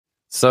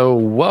So,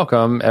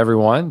 welcome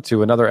everyone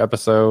to another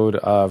episode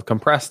of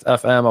Compressed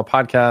FM, a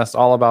podcast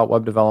all about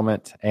web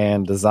development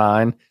and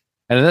design.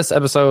 And in this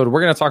episode,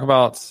 we're going to talk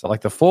about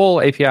like the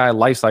full API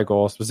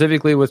lifecycle,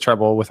 specifically with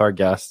Treble, with our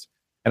guest.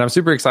 And I'm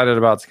super excited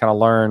about to kind of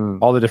learn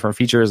all the different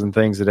features and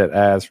things that it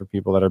adds for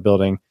people that are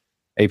building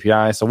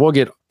API. So, we'll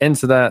get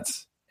into that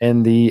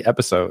in the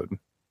episode.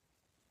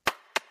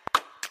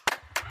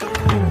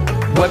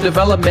 Web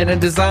development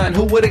and design,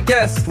 who would have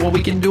guessed? Well,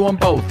 we can do them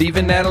both,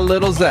 even add a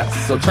little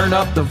zest. So turn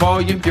up the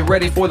volume, get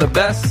ready for the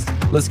best.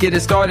 Let's get it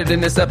started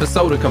in this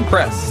episode of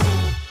Compressed.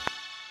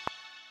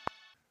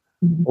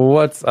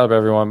 What's up,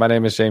 everyone? My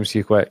name is James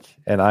Huquick,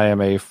 and I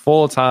am a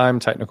full-time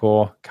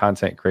technical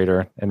content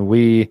creator. And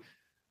we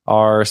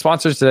are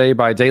sponsored today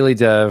by Daily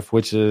Dev,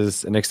 which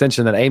is an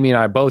extension that Amy and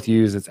I both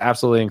use. It's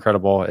absolutely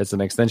incredible. It's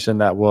an extension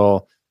that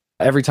will,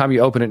 every time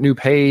you open a new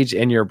page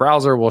in your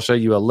browser, will show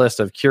you a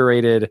list of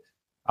curated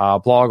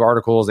blog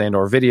articles and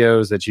or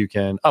videos that you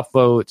can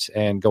upvote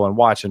and go and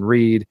watch and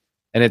read.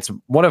 And it's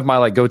one of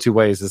my go-to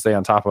ways to stay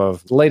on top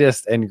of the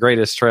latest and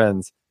greatest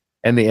trends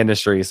in the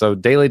industry. So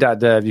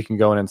daily.dev, you can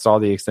go and install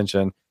the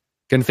extension,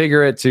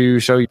 configure it to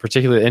show you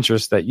particular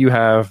interests that you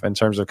have in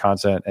terms of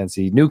content, and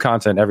see new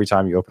content every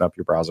time you open up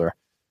your browser.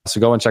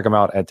 So go and check them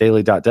out at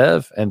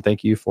daily.dev, and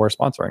thank you for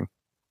sponsoring.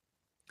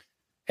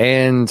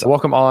 And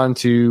welcome on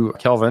to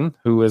Kelvin,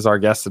 who is our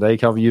guest today.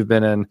 Kelvin, you've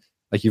been in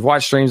you've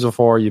watched streams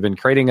before, you've been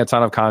creating a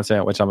ton of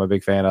content, which I'm a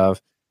big fan of,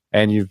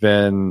 and you've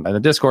been in the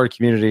Discord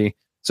community.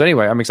 So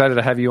anyway, I'm excited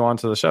to have you on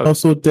to the show.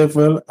 Also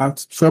Devel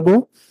at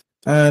Treble.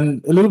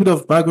 And a little bit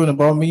of background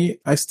about me.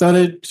 I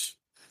started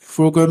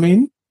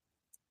programming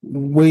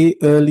way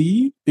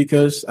early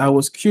because I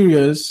was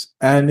curious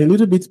and a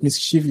little bit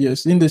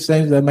mischievous, in the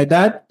sense that my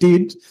dad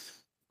did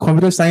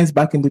computer science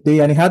back in the day,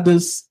 and he had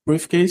this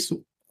briefcase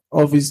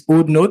of his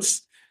old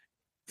notes.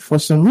 For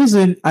some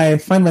reason, I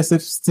find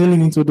myself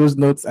stealing into those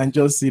notes and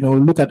just,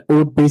 look at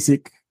old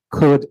basic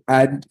code.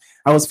 And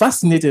I was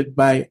fascinated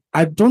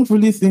I don't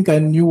really think I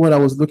knew what I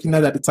was looking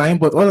at the time,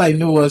 but all I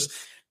knew was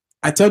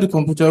I tell the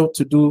computer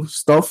to do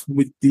stuff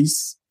with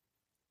this,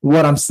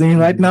 what I'm seeing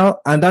right now.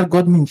 And that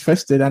got me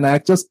interested. And I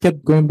just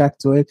kept going back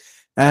to it.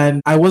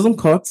 And I wasn't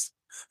caught,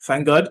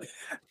 thank God.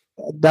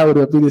 That would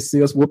have been a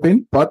serious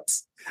whooping. But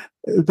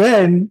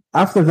then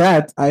after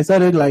that, I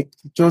started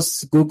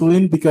just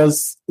Googling,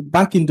 because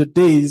back in the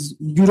days,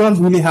 you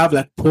don't really have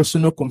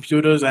personal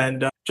computers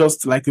and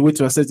just the way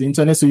to access the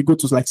internet. So you go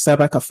to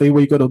cyber cafe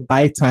where you got to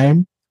buy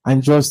time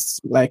and just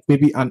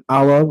maybe an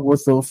hour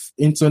worth of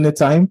internet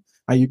time,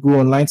 and you go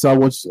online. So I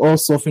was all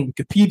surfing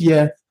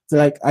Wikipedia.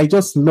 So I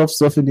just love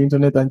surfing the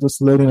internet and just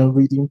learning and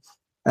reading.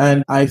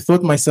 And I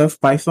taught myself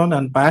Python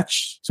and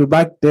Bash. So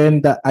back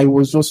then that I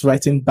was just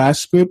writing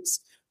Bash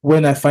scripts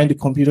when I find the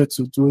computer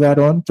to do that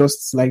on,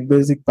 just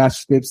basic Bash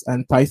scripts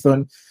and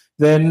Python.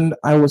 Then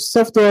I was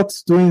self-taught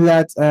doing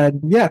that.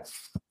 And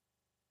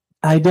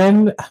I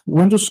then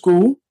went to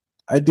school.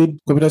 I did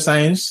computer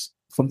science.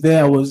 From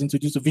there, I was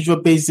introduced to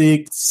Visual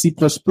Basic, C++,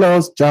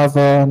 Java,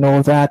 and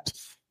all that.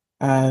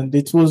 And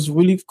it was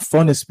really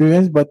fun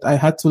experience, but I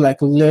had to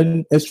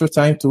learn extra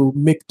time to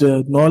make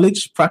the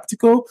knowledge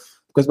practical,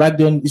 because back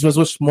then it was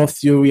just more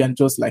theory and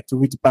just to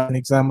read the an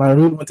exam. I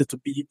really wanted to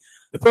be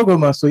a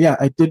programmer. So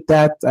I did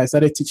that. I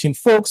started teaching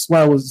folks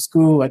while I was in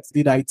school. I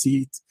did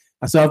IT.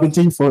 So I've been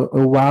teaching for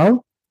a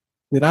while.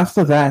 Then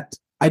after that,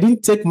 I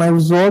didn't take my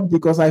result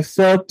because I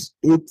felt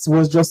it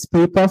was just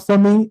paper for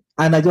me.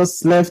 And I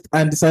just left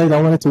and decided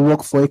I wanted to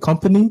work for a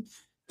company.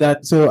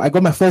 So I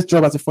got my first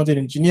job as a front-end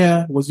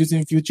engineer, was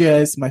using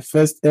Vue.js. My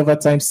first ever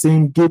time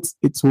seeing Git,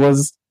 it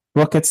was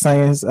rocket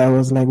science. I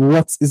was like,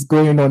 what is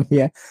going on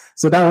here?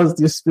 So that was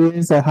the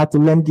experience. I had to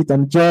learn Git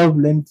and job,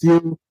 learn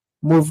Vue,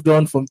 moved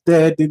on from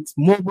there, did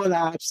mobile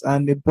apps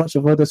and a bunch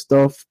of other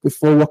stuff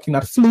before working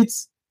at Fleet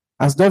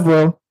as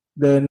Devel.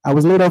 Then I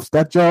was laid off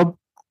that job.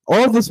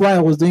 All this while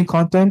I was doing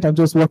content, I'm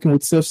just working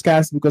with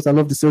Surfscast because I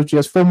love the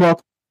Surf.js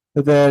framework.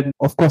 And then,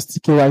 of course,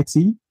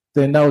 TKYT.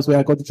 Then that was where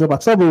I got the job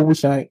at Treble,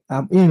 which I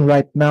am in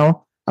right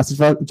now as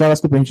a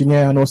JavaScript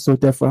engineer and also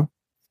Devel.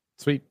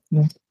 Sweet.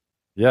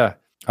 Yeah.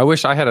 I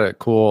wish I had a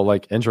cool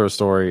intro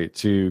story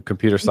to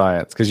computer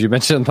science, because you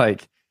mentioned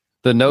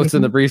the notes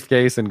in the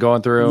briefcase and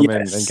going through them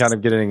and kind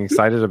of getting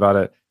excited about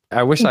it.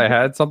 I wish I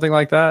had something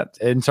like that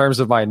in terms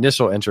of my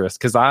initial interest,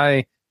 because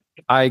I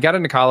got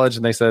into college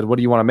and they said, what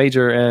do you want to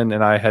major in?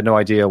 And I had no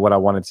idea what I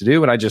wanted to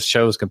do. And I just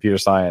chose computer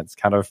science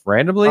kind of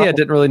randomly. I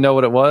didn't really know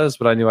what it was,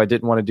 but I knew I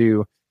didn't want to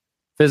do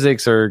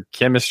physics or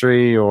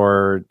chemistry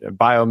or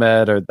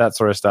biomed or that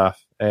sort of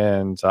stuff.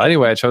 And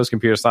anyway, I chose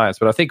computer science.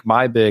 But I think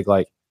my big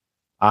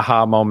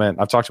aha moment,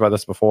 I've talked about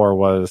this before,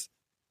 was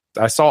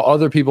I saw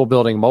other people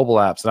building mobile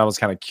apps and I was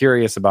kind of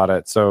curious about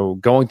it. So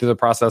going through the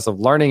process of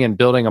learning and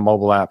building a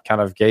mobile app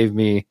kind of gave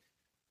me,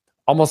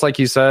 almost like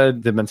you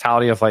said, the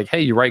mentality of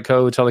hey, you write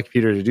code, tell the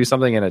computer to do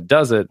something and it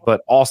does it,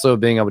 but also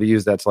being able to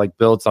use that to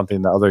build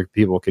something that other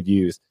people could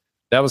use.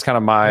 That was kind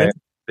of my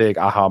big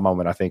aha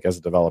moment, I think, as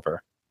a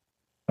developer.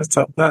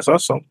 That's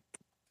awesome.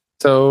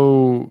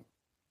 So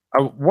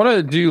I want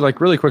to do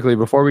like really quickly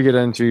before we get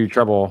into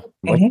Treble,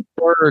 like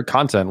your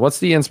content. What's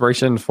the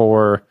inspiration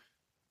for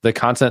the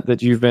content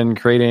that you've been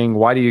creating?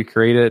 Why do you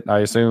create it? I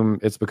assume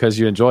it's because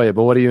you enjoy it,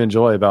 but what do you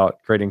enjoy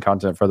about creating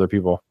content for other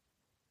people?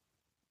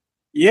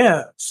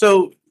 Yeah,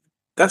 so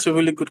that's a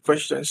really good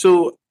question.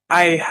 So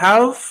I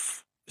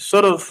have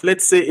sort of,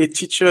 let's say, a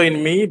teacher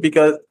in me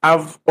because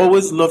I've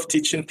always loved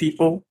teaching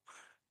people.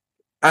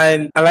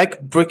 And I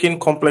like breaking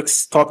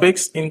complex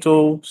topics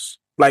into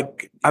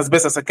like as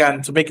best as I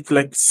can to make it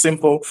like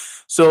simple.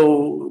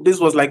 So this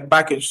was like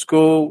back in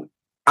school.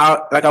 I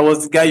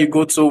was the guy you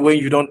go to when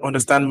you don't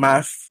understand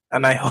math,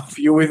 and I help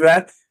you with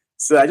that.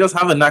 So I just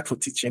have a knack for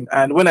teaching.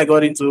 And when I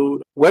got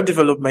into web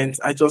development,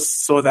 I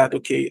just saw that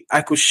okay,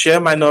 I could share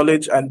my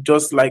knowledge, and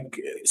just like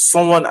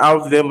someone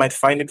out there might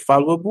find it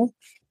valuable.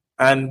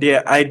 And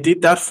yeah, I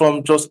did that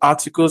from just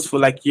articles for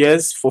like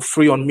years for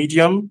free on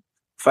Medium.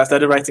 I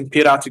started writing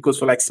paid articles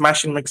for like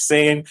Smashing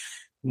Magazine,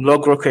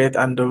 Blog Rocket,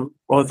 and the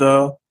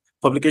other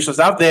publications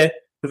out there.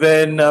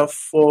 Then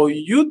for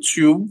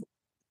YouTube,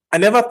 I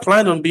never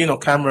planned on being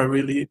on camera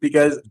really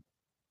because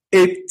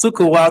it took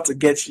a while to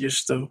get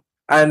used to.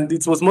 And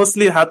it was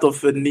mostly out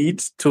of a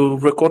need to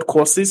record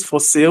courses for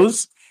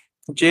sales,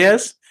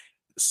 JS.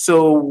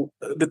 So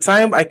the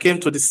time I came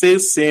to the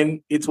sales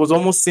scene, it was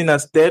almost seen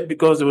as dead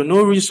because there were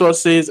no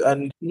resources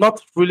and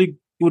not really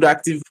good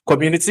active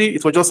community.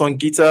 It was just on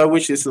Gitter,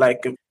 which is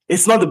like,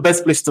 it's not the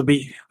best place to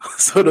be,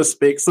 so to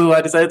speak. So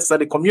I decided to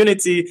start a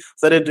community,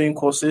 started doing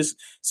courses.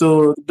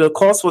 So the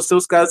course for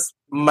sales guys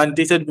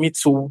mandated me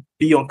to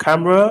be on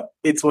camera.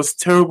 It was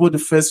terrible the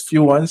first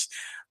few ones.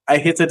 I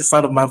hated the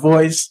sound of my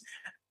voice.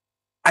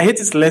 I hate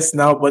it less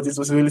now, but it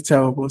was really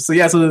terrible. So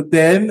yeah, so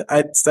then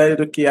I decided,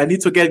 okay, I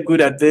need to get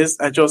good at this.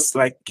 I just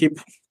like keep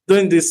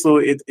doing this so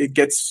it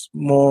gets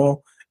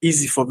more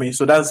easy for me.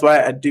 So that's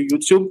why I do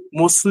YouTube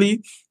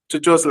mostly to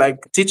just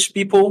like teach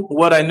people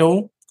what I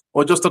know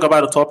or just talk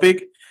about a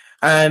topic.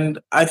 And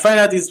I find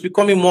that it's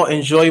becoming more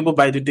enjoyable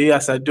by the day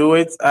as I do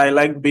it. I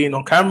like being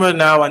on camera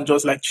now and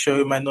just like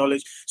sharing my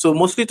knowledge. So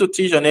mostly to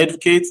teach and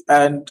educate,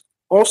 and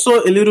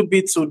also a little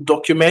bit to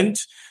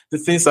document the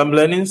things I'm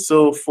learning.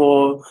 So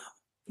for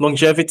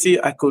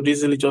longevity, I could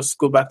easily just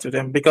go back to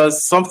them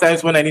because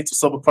sometimes when I need to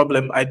solve a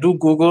problem, I do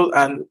Google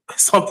and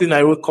something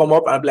I will come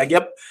up and I'll be like,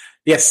 yep,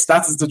 yes,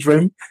 that is the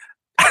dream.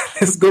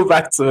 Let's go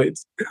back to it.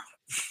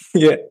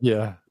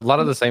 Yeah. A lot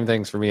of the same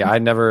things for me. I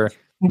never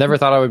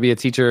thought I would be a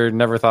teacher,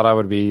 never thought I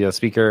would be a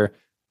speaker,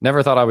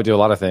 never thought I would do a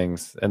lot of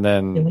things. And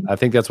then I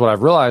think that's what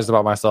I've realized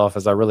about myself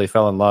as I really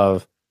fell in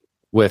love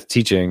with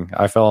teaching.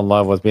 I fell in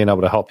love with being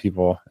able to help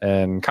people,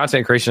 and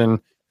content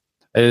creation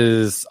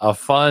is a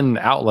fun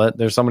outlet.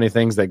 There's so many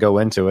things that go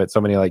into it,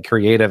 so many like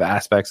creative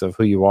aspects of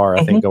who you are,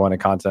 I think, go into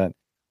content,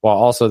 while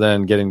also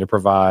then getting to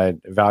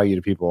provide value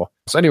to people.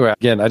 So anyway,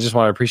 again, I just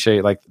want to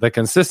appreciate like the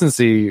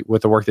consistency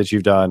with the work that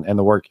you've done and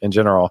the work in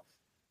general,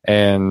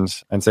 and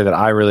say that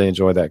I really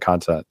enjoy that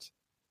content.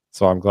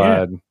 So I'm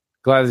glad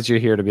that you're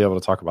here to be able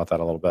to talk about that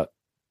a little bit.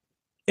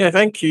 Yeah,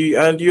 thank you.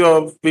 And you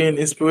have been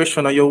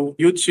inspirational. Your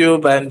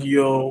YouTube and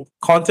your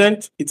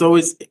content, it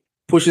always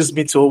pushes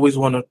me to always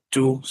want to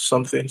do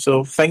something.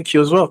 So thank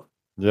you as well.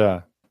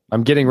 Yeah.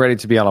 I'm getting ready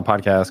to be on a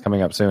podcast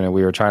coming up soon, and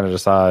we were trying to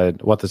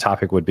decide what the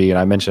topic would be. And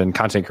I mentioned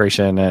content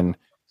creation and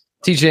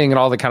teaching and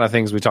all the kind of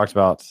things we talked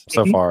about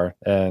so far,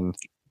 and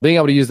being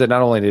able to use that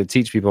not only to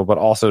teach people, but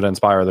also to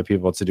inspire other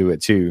people to do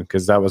it too.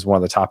 Because that was one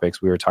of the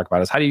topics we were talking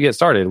about is how do you get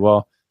started?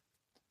 Well,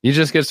 you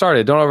just get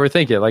started. Don't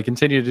overthink it. Like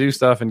continue to do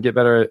stuff and get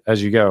better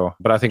as you go.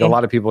 But I think a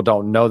lot of people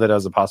don't know that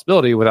as a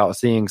possibility without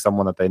seeing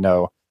someone that they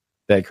know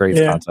that creates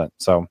content.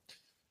 So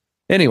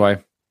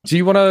anyway, do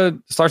you want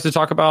to start to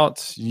talk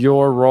about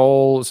your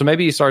role? So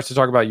maybe you start to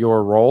talk about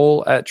your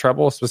role at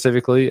Treble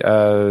specifically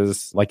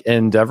as like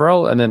in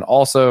DevRel, and then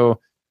also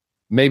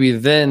maybe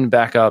then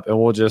back up and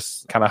we'll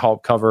just kind of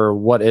help cover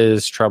what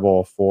is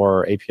Treble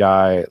for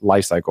API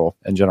lifecycle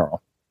in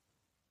general.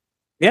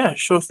 Yeah,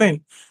 sure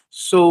thing.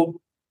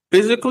 So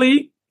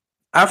basically,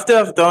 after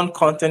I've done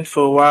content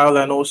for a while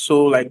and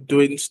also like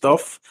doing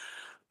stuff,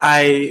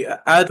 I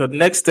had the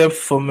next step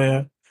for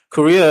my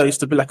career is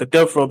to be like a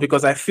DevRel,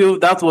 because I feel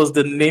that was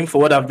the name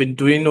for what I've been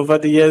doing over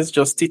the years,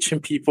 just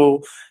teaching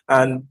people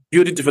and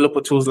building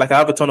developer tools. Like I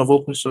have a ton of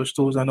open source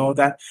tools and all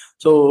that.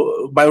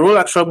 So my role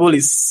at Treble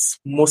is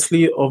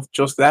mostly of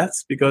just that,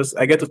 because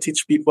I get to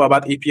teach people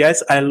about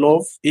APIs. I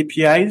love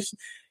APIs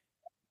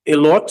a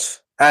lot,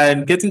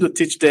 and getting to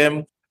teach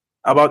them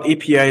about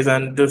APIs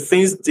and the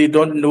things they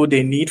don't know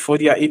they need for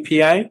their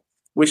API,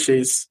 which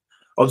is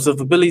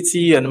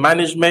observability and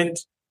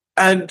management.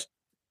 And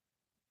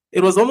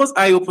it was almost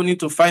eye-opening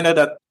to find out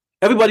that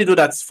everybody knows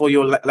that for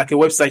your like a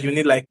website, you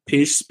need like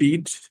page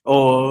speed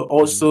or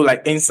also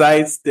like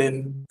insights,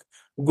 then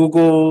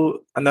Google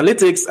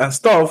Analytics and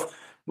stuff.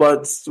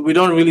 But we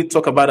don't really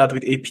talk about that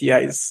with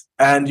APIs.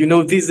 And you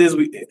know, these days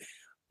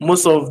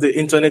most of the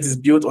internet is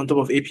built on top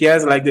of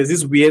APIs. Like there's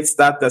this weird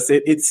stat that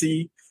said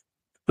 80%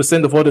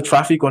 of all the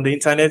traffic on the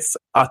internet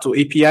are to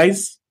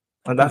APIs.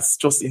 And that's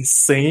just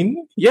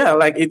insane. Yeah,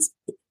 like it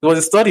was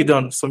a study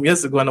done some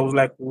years ago, and I was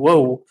like,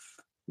 whoa.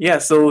 Yeah,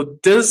 so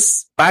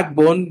this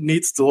backbone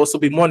needs to also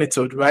be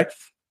monitored, right?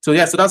 So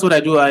yeah, so that's what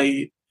I do.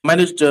 I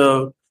manage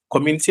the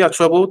community at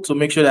Treble to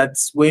make sure that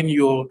when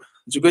you're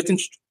integrating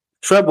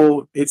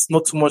Treble, it's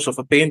not too much of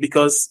a pain,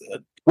 because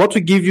what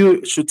we give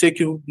you should take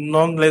you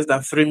none less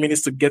than 3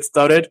 minutes to get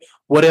started,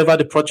 whatever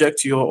the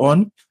project you're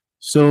on.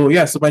 So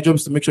yeah, so my job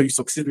is to make sure you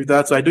succeed with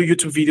that. So I do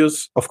YouTube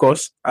videos, of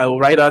course. I will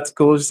write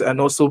articles and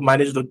also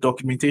manage the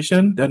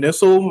documentation, and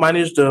also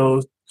manage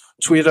the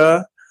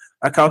Twitter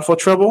account for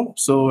Treble.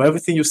 So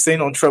everything you've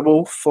seen on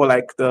Treble for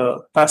like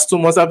the past 2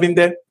 months I've been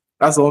there,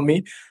 that's all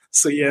me.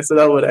 So yeah, so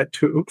that's what I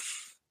do.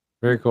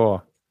 Very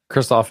cool.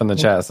 Christoph in the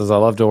chat says, I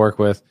love to work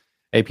with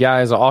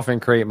APIs. I often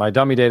create my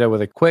dummy data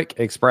with a quick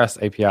express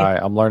API.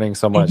 I'm learning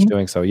so much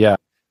doing so. Yeah.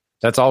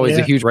 That's always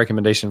a huge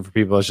recommendation for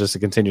people, is just to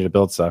continue to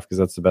build stuff, because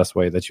that's the best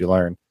way that you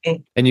learn.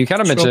 And you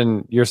kind of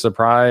mentioned you're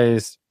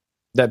surprised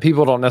that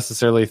people don't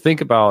necessarily think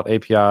about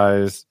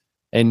APIs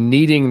and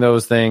needing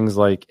those things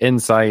like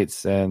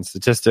insights and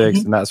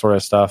statistics and that sort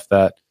of stuff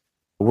that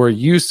we're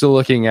used to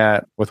looking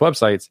at with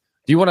websites.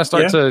 Do you want to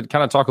start to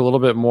kind of talk a little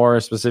bit more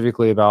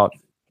specifically about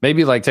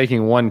maybe like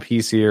taking one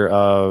piece here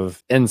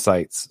of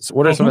insights? So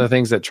what are some of the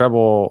things that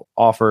Treble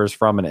offers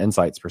from an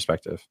insights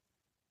perspective?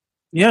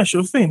 Yeah,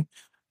 sure thing.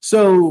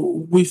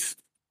 So with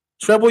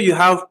Treble, you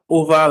have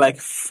over like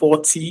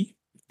 40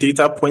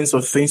 data points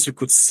of things you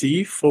could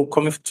see for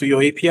coming to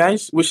your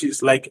APIs, which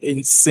is like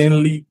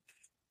insanely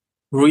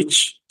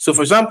rich. So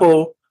for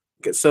example,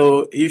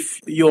 so if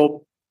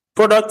your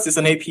product is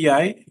an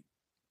API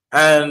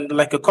and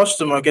like a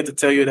customer get to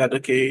tell you that,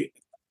 okay,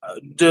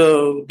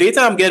 the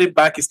data I'm getting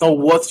back is not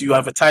what you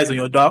advertise on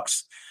your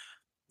docs,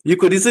 you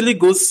could easily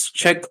go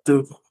check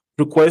the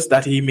request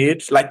that he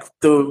made, like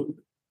the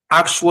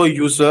actual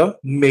user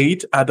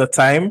made at the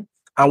time,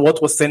 and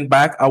what was sent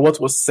back and what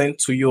was sent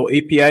to your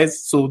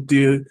APIs. So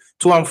the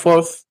to and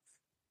forth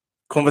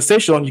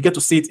conversation, you get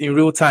to see it in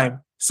real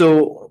time.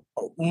 So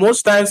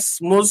most times,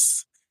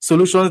 most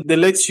solutions, they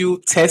let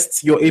you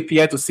test your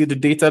API to see the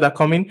data that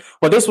come in.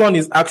 But this one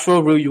is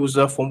actual real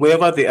user from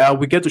wherever they are.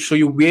 We get to show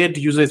you where the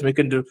user is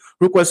making the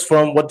request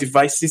from, what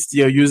devices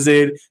they are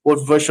using,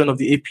 what version of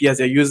the APIs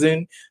they're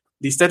using,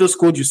 the status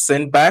code you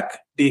send back,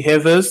 the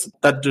headers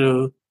that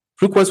the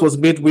request was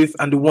made with,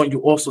 and the one you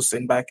also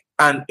send back,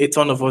 and a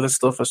ton of other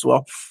stuff as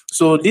well.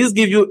 So these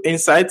give you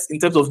insights in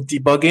terms of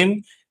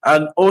debugging.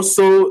 And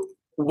also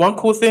one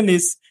cool thing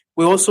is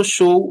we also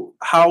show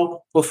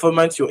how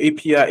performant your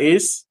API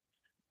is,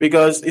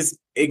 because it's,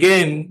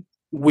 again,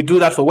 we do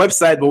that for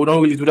website, but we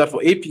don't really do that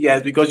for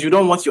APIs, because you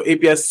don't want your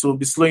APIs to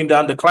be slowing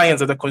down the clients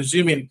that are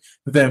consuming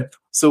them.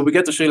 So we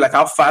get to show you like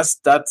how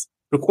fast that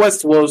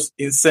request was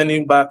in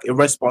sending back a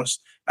response.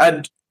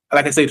 And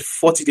like I said,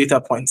 40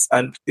 data points,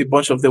 and a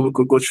bunch of them we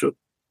could go through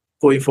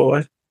going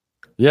forward.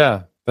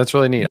 Yeah, that's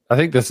really neat. I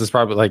think this is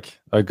probably like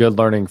a good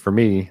learning for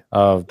me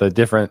of the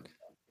different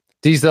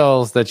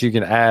details that you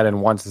can add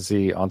and want to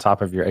see on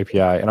top of your API.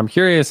 And I'm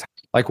curious,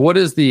 like, what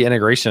does the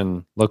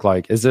integration look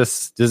like? Does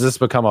this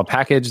become a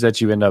package that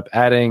you end up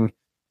adding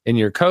in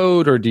your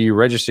code, or do you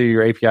register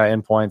your API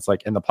endpoints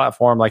like in the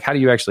platform? Like, how do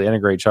you actually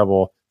integrate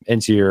Treble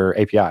into your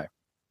API?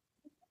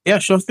 Yeah,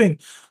 sure thing.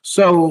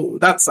 So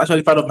that's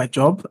actually part of my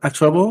job at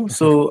Treble.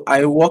 So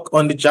I work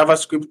on the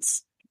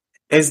JavaScript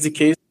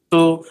SDK.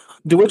 So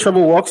the way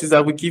Treble works is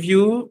that we give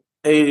you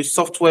a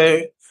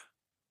software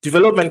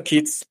development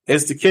kit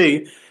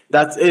SDK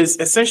that is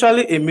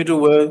essentially a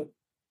middleware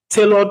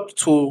tailored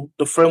to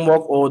the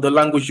framework or the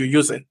language you're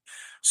using.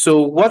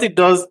 So what it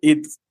does,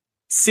 it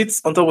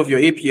sits on top of your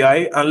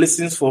API and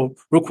listens for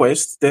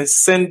requests, then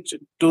send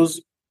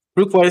those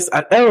requests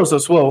and errors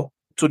as well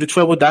to the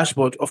Treble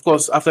dashboard. Of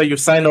course, after you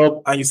sign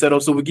up and you set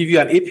up, so we give you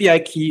an API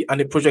key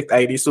and a project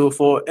ID. So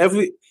for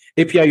every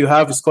API you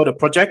have, it's called a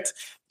project.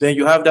 Then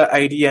you have that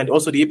ID and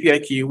also the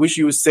API key, which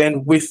you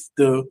send with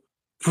the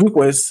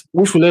request,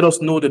 which will let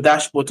us know the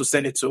dashboard to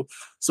send it to.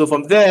 So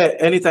from there,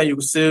 anytime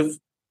you save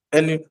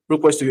any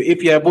request to your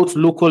API, both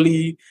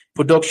locally,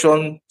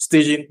 production,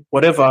 staging,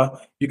 whatever,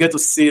 you get to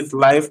see it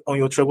live on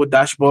your Treble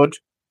dashboard,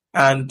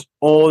 and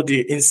all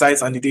the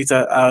insights and the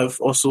data I've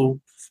also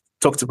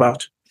talked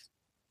about.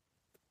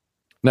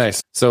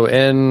 Nice. So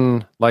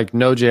in like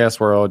Node.js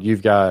world,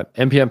 you've got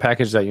npm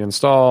package that you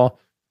install,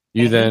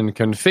 you then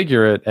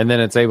configure it, and then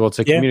it's able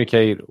to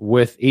communicate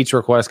with each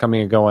request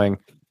coming and going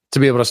to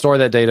be able to store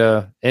that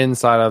data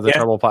inside of the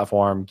Treble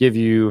platform, give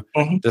you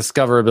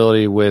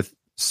discoverability with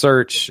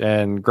search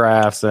and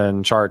graphs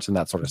and charts and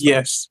that sort of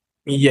stuff.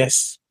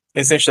 Yes.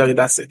 Essentially,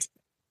 that's it.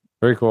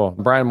 Very cool.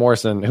 Brian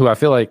Morrison, who I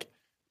feel like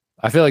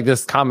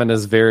this comment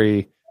is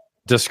very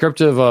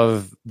descriptive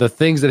of the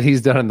things that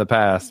he's done in the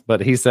past, but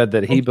he said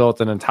that he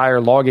built an entire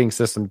logging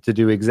system to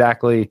do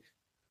exactly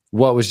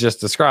what was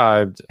just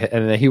described,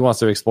 and that he wants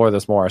to explore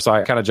this more. So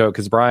I kind of joke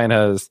because Brian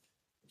has,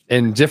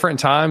 in different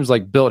times,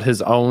 like built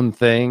his own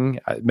thing,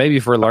 maybe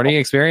for learning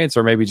experience,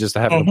 or maybe just to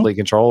have complete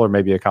control, or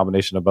maybe a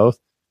combination of both,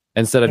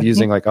 instead of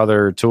using like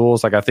other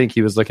tools. Like I think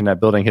he was looking at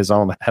building his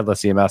own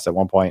headless CMS at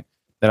one point.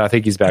 Then I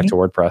think he's back to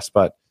WordPress.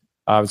 But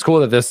it's cool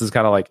that this is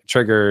kind of like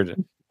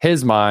triggered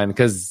his mind,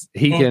 because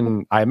he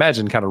can, I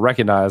imagine, kind of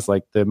recognize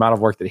like the amount of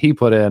work that he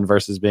put in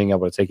versus being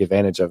able to take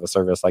advantage of a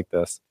service like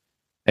this.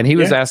 And he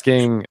was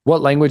asking,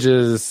 what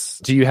languages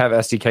do you have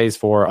SDKs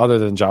for other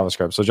than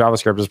JavaScript? So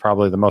JavaScript is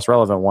probably the most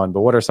relevant one, but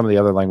what are some of the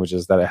other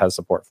languages that it has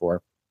support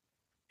for?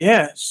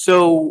 Yeah,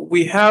 so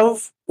we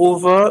have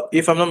over,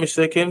 if I'm not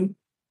mistaken,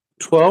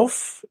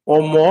 12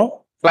 or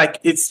more. Like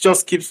it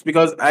just keeps,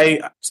 because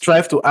I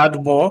strive to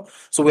add more.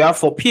 So we have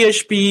for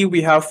PHP,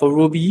 we have for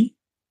Ruby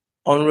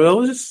on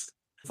Rails,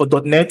 for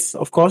 .NET,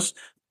 of course.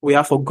 We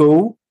have for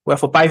Go, we have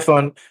for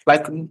Python.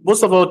 Like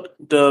most of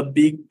the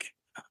big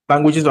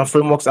languages and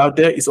frameworks out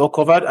there is all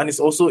covered, and it's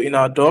also in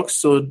our docs.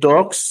 So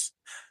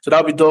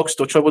that'll be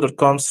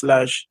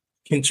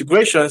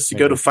docs.treble.com/integrations. You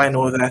get to find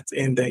all that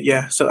in there.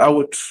 Yeah. So I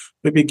would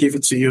maybe give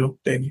it to you,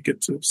 then you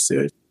get to see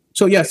it.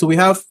 So yeah, so we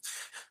have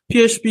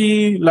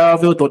PHP,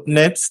 Laravel,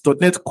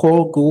 .NET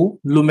Core, Go,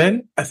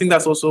 Lumen. I think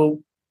that's also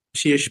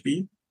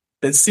PHP.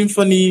 Then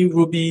Symfony,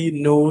 Ruby,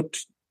 Node.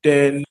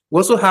 Then we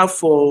also have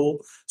for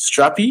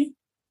Strapi,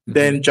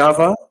 then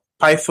Java,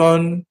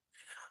 Python,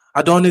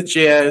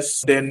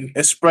 Adorno.js, then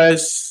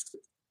Express,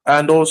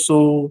 and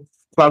also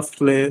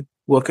Cloudflare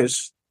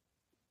Workers.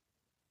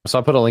 So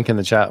I put a link in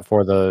the chat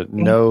for the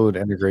Node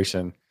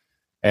integration.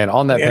 And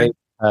on that page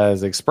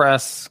has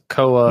Express,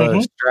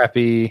 Koa,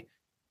 Strapi,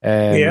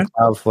 and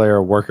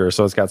Cloudflare Workers.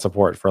 So it's got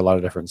support for a lot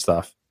of different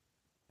stuff.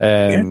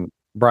 And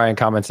Brian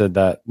commented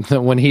that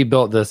when he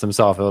built this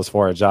himself, it was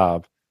for a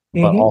job,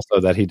 but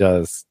also that he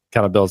does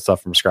kind of build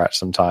stuff from scratch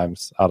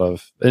sometimes out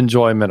of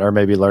enjoyment or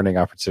maybe learning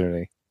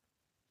opportunity.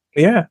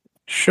 Yeah,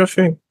 sure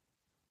thing.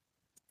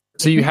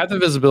 So you have the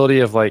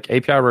visibility of like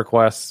API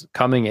requests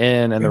coming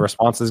in and the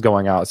responses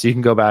going out. So you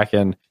can go back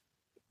and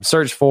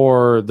search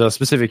for the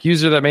specific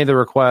user that made the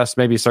request,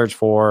 maybe search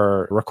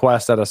for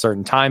requests at a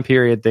certain time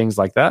period, things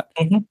like that.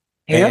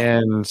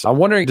 And I'm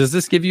wondering, does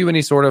this give you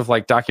any sort of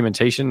like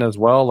documentation as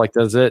well? Like,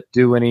 does it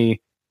do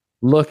any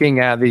looking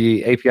at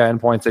the API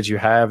endpoints that you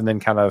have and then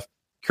kind of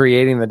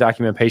creating the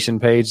documentation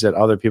page that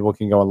other people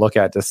can go and look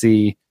at to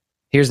see,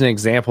 here's an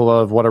example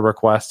of what a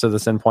request to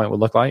this endpoint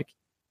would look like?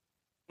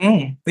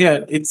 Yeah,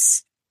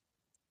 it's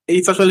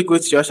actually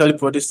good to actually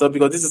put this up,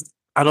 because this is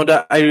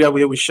another area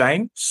where we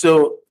shine.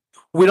 So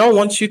we don't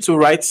want you to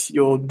write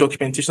your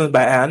documentation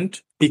by hand,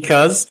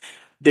 because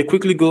they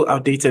quickly go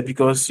outdated,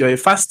 because you're a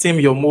fast team,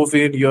 you're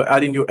moving, you're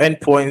adding your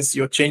endpoints,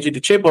 you're changing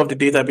the shape of the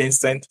data being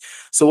sent.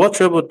 So what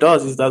Treble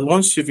does is that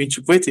once you've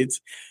integrated,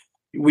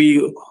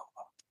 we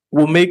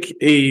will make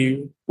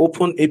a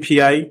open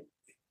API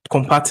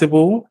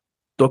compatible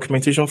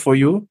documentation for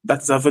you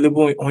that is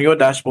available on your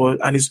dashboard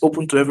and is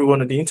open to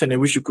everyone on the internet,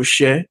 which you could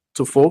share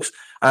to folks.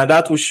 And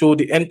that will show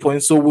the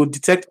endpoints. So we'll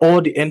detect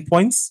all the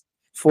endpoints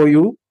for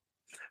you,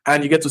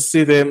 and you get to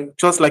see them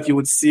just like you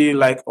would see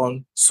like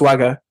on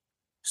Swagger.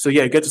 So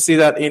yeah, you get to see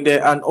that in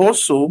there. And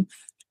also,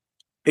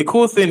 a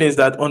cool thing is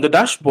that on the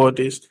dashboard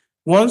is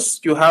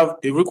once you have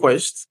a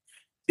request,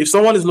 if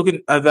someone is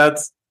looking at that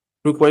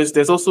request,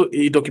 there's also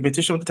a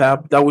documentation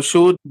tab that will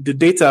show the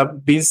data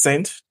being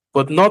sent,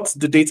 but not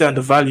the data and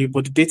the value,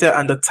 but the data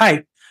and the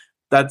type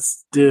that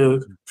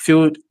the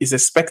field is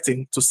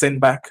expecting to send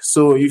back.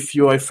 So if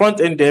you're a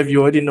front-end dev,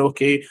 you already know,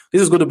 okay,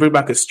 this is going to bring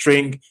back a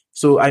string,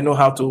 so I know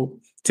how to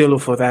tailor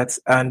for that.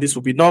 And this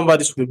will be number,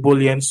 this will be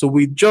Boolean. So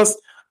we just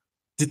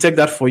detect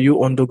that for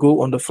you on the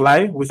go, on the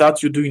fly,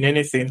 without you doing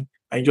anything.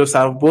 And you just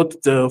have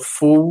both the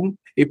full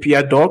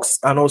API docs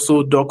and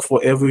also doc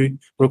for every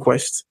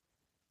request.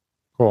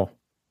 Cool.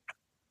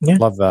 Yeah.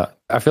 Love that.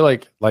 I feel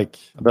like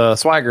the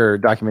Swagger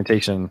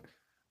documentation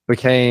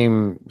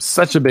became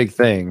such a big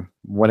thing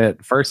when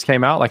it first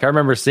came out. Like I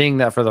remember seeing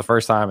that for the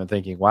first time and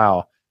thinking,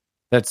 wow,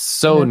 that's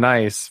so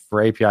nice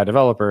for API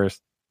developers.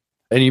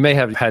 And you may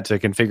have had to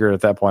configure it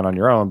at that point on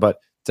your own, but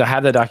to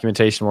have that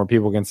documentation where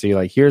people can see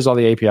like, here's all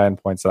the API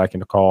endpoints that I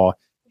can call,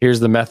 here's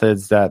the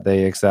methods that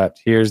they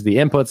accept, here's the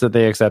inputs that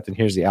they accept, and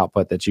here's the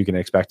output that you can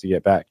expect to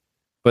get back.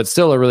 But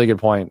still a really good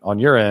point on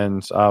your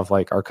end of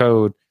like our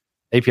code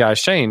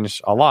APIs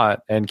change a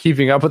lot, and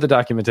keeping up with the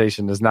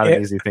documentation is not an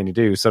easy thing to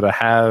do. So to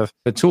have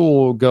the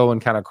tool go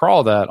and kind of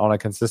crawl that on a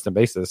consistent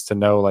basis to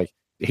know like,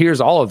 here's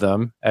all of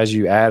them as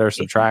you add or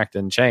subtract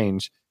and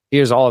change,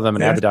 here's all of them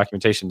and add the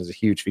documentation is a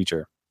huge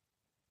feature.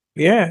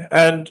 Yeah,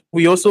 and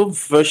we also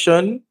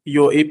version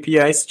your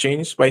APIs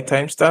changed by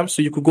timestamp,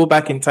 so you could go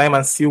back in time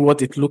and see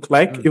what it looked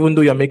like, even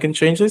though you're making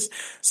changes.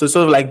 So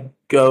sort of like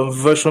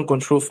version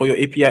control for your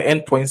API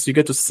endpoints. You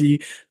get to see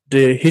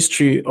the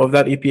history of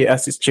that API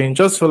as it's changed,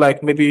 just for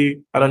like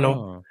maybe, I don't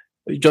know,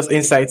 just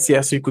insights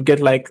here. So you could get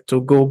like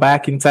to go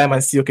back in time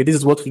and see, okay, this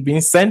is what was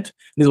being sent,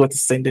 this is what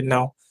is sending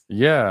now.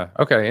 Yeah.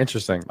 Okay.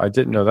 Interesting. I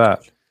didn't know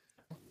that.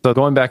 So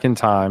going back in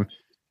time,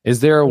 is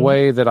there a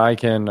way that I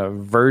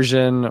can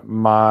version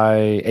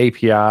my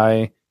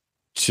API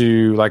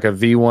to like a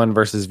V1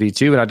 versus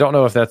V2? And I don't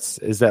know if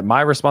is that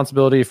my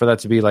responsibility for that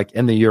to be like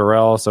in the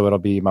URL. So it'll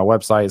be my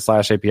website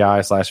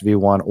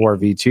 /API/V1 or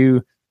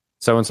V2,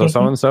 so-and-so,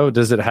 so-and-so.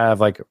 Does it have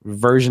like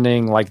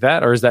versioning like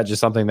that? Or is that just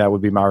something that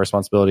would be my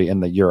responsibility in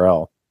the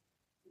URL?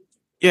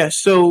 Yeah.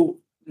 So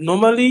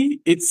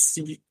Normally, it's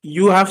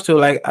you have to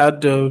like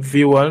add the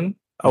V1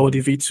 or the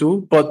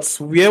V2, but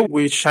where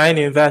we shine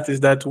in that is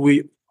that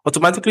we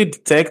automatically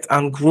detect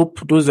and group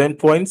those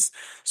endpoints.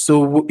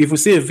 So if we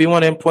see a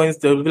V1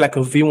 endpoint, there will be like a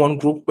V1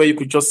 group where you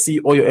could just see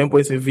all your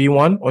endpoints in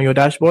V1 on your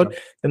dashboard,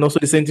 and also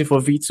the same thing for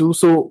V2.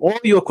 So all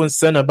you're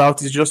concerned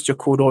about is just your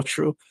code all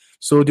through.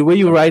 So the way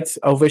you write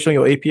or version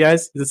your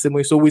APIs is the same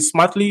way. So we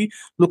smartly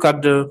look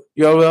at the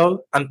URL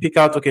and pick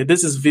out, okay,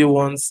 this is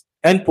V1's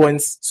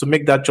endpoints, so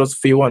make that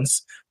just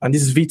V1's, and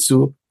this is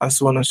V2, and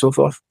so on and so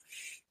forth.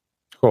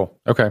 Cool.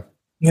 Okay.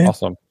 Yeah.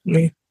 Awesome.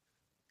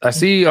 I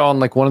see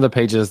on like one of the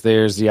pages,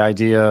 there's the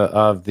idea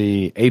of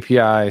the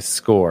API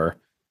score.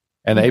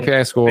 And the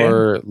API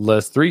score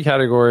lists 3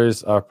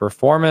 categories of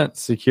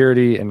performance,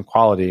 security, and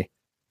quality.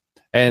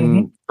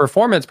 And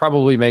performance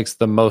probably makes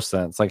the most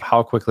sense. Like,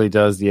 how quickly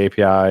does the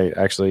API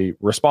actually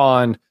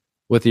respond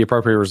with the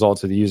appropriate result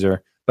to the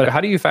user? But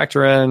how do you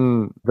factor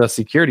in the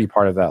security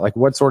part of that? Like,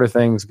 what sort of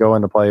things go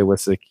into play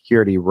with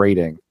security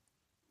rating?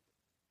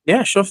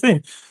 Yeah, sure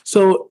thing.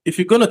 So if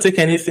you're going to take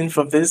anything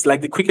from this,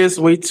 like the quickest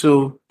way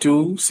to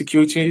do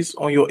securities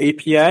on your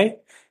API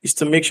is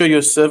to make sure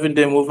you're serving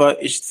them over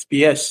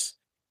HTTPS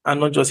and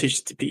not just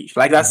HTTP.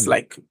 Like that's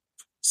like,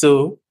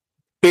 so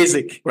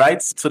basic,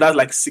 right? So that's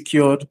like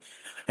secured,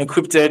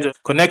 encrypted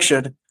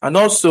connection. And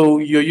also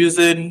you're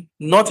using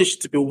not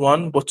HTTP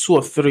 1, but 2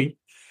 or 3.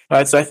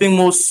 Right, so I think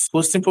most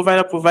hosting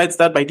provider provides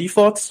that by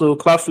default. So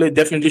Cloudflare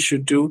definitely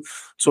should do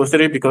 2 or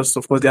 3 because,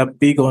 of course, they are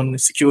big on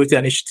security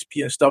and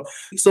HTTP and stuff.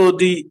 So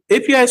the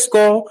API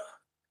score,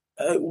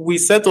 we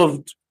sort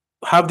of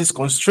have these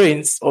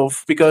constraints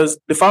of, because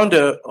the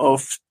founder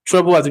of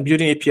Treble has been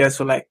building APIs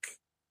for like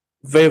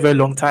very, very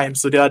long time.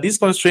 So there are these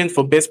constraints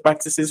for best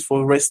practices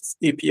for REST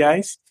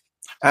APIs.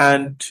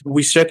 And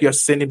we check you're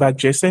sending back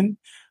JSON.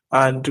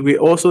 And we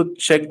also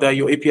check that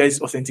your API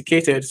is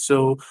authenticated.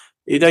 So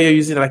either you're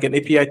using like an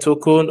API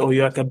token or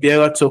you're like a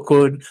bearer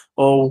token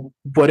or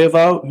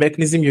whatever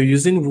mechanism you're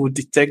using will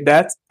detect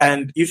that.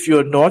 And if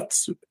you're not,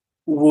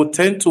 we'll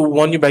tend to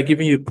warn you by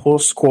giving you a poor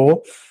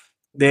score.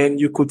 Then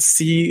you could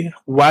see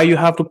why you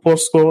have the poor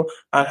score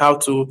and how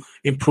to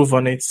improve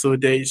on it. So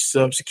there is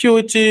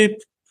security,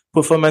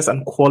 performance,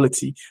 and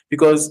quality,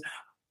 because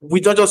we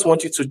don't just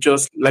want you to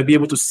just like be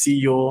able to see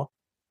your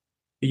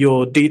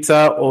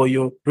data or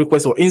your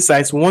requests or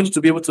insights. We want you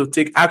to be able to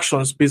take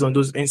actions based on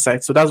those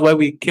insights. So that's why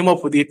we came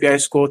up with the API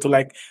score to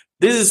like,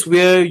 this is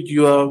where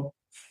you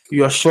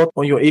are short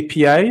on your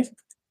API.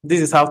 This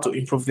is how to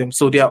improve them.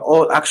 So they are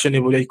all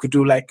actionable that you could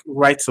do like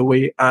right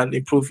away and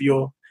improve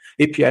your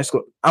API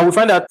score. And we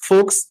find that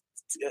folks,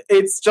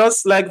 it's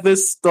just like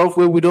this stuff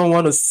where we don't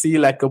want to see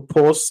like a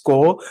poor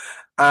score.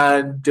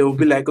 And they'll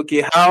be like,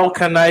 okay, how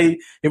can I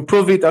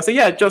improve it? I'll say,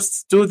 yeah,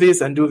 just do this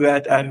and do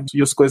that. And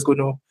your score is going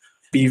to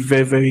be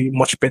very, very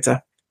much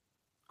better.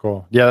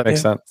 Cool. Yeah, that makes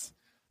sense.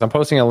 I'm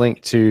posting a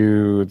link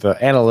to the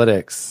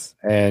analytics.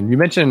 And you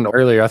mentioned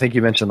earlier, I think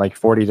you mentioned like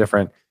 40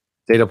 different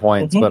data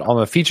points, but on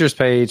the features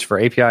page for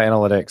API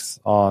analytics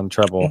on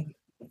Treble,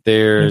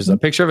 there's a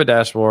picture of a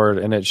dashboard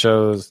and it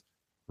shows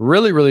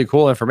really, really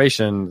cool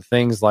information.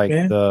 Things like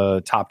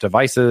the top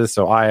devices,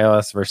 so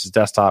iOS versus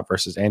desktop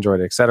versus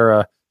Android,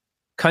 etc.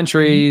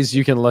 Countries,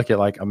 you can look at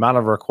like amount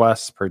of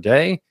requests per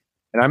day.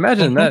 And I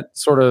imagine that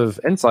sort of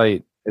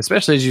insight,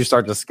 especially as you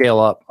start to scale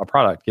up a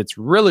product, gets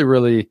really,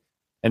 really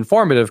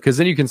informative, because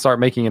then you can start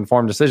making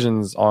informed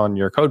decisions on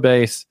your code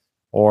base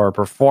or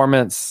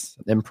performance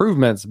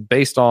improvements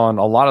based on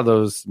a lot of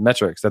those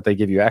metrics that they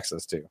give you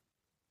access to.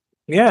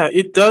 Yeah,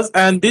 it does.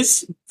 And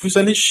this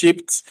recently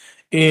shipped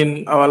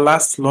in our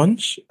last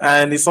launch.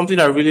 And it's something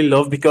I really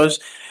love, because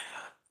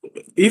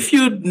if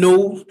you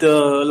know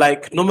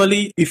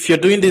normally if you're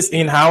doing this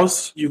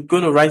in-house, you're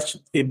going to write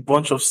a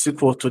bunch of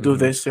SQL to do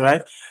this,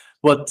 right?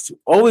 But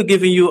all we're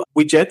giving you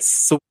widgets,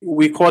 so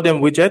we call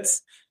them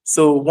widgets.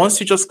 So once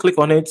you just click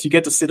on it, you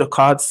get to see the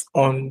cards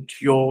on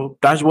your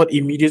dashboard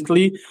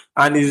immediately,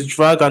 and it's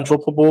drag and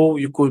droppable.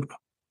 You could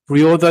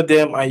reorder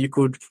them and you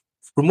could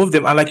remove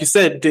them. And like you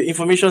said, the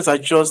informations are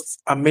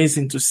just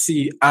amazing to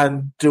see.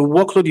 And the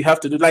workload you have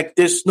to do, like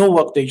there's no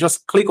work there. You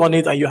just click on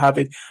it and you have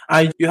it.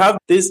 And you have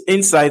these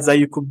insights that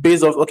you could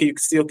base off, okay, you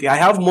can see, okay, I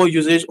have more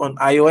usage on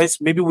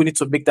iOS. Maybe we need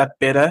to make that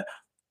better.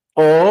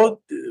 Or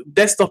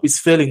desktop is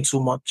failing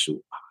too much.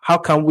 How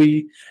can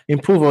we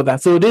improve on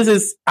that? So this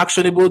is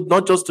actionable,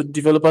 not just to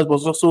developers,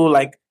 but also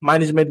like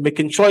management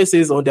making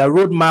choices on their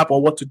roadmap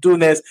or what to do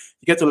next.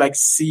 You get to like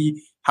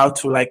see how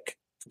to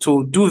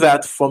do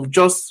that from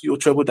just your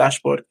Treble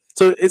dashboard.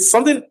 So it's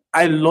something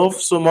I love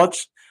so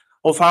much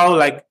of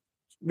how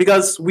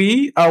because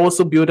we are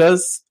also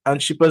builders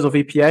and shippers of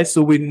APIs.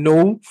 So we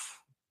know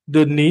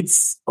the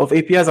needs of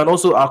APIs, and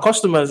also our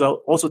customers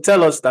also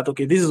tell us that,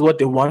 okay, this is what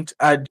they want.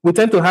 And we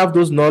tend to have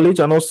those knowledge,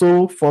 and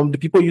also from the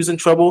people using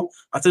Treble,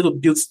 I tend to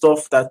build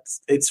stuff that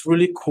it's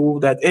really cool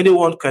that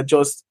anyone can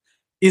just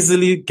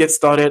easily get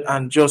started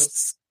and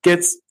just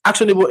get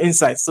actionable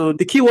insights. So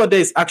the keyword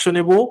there is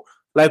actionable.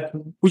 Like,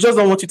 we just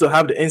don't want you to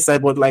have the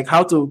insight, but like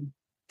how to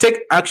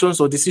take actions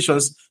or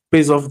decisions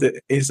based off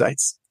the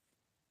insights.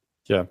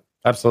 Yeah.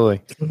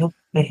 Absolutely.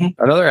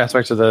 Another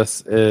aspect of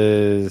this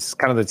is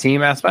kind of the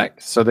team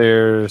aspect. So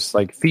there's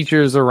like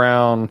features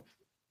around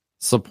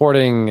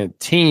supporting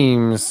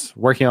teams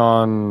working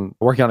on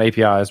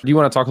APIs. Do you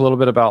want to talk a little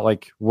bit about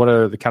like what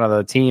are the kind of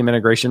the team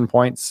integration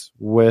points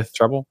with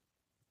Treble?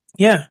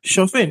 Yeah,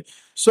 sure thing.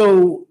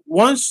 So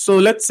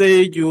let's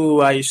say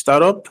you are a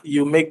startup,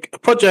 you make a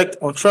project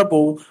on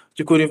Treble,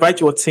 you could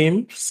invite your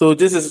team. So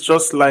this is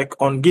just like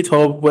on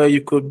GitHub where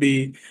you could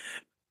be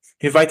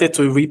invited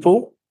to a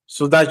repo.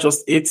 So that's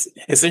just it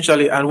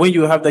essentially. And when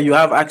you have that, you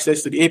have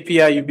access to the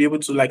API, you'll be able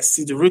to like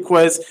see the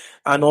request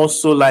and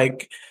also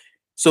like,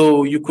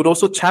 so you could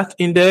also chat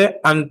in there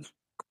and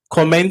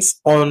comment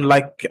on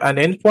like an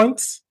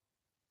endpoint.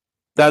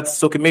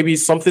 That's okay. Maybe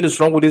something is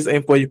wrong with this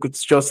endpoint. You could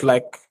just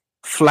like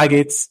flag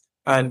it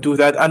and do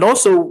that. And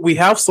also we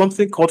have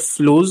something called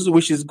flows,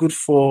 which is good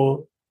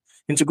for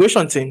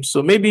integration teams.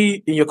 So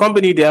maybe in your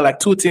company, there are like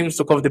two teams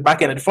to cover the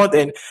back end and the front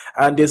end,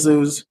 and there's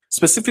a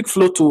specific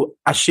flow to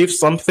achieve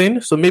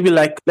something. So maybe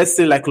like, let's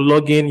say like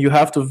login, you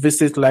have to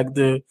visit like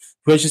the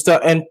register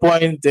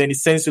endpoint, then it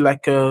sends you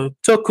like a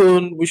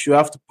token, which you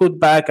have to put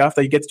back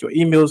after you get your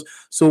emails.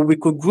 So we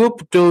could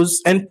group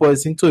those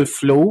endpoints into a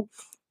flow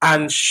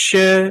and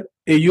share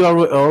a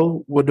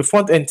URL with the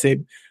front end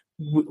team.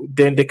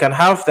 Then they can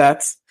have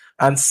that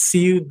and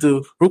see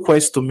the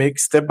request to make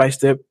step by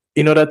step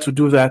in order to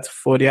do that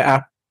for their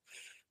app.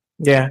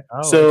 Yeah.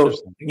 So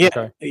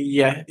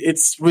yeah,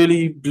 it's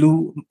really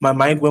blew my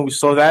mind when we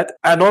saw that.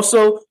 And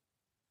also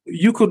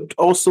you could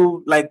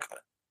also, like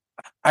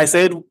I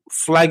said,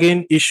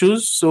 flagging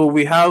issues. So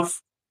we have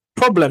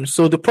problems.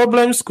 So the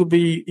problems could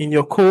be in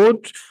your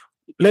code.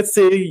 Let's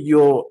say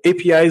your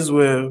APIs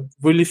were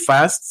really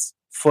fast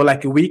for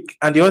like a week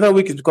and the other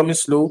week is becoming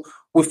slow.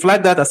 We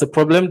flag that as a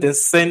problem, then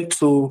send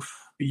to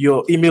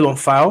your email on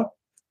file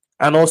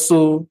and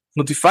also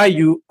notify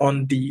you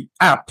on the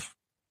app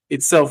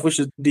itself, which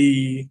is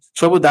the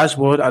Treble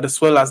dashboard,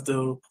 as well as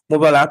the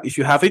mobile app if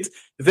you have it.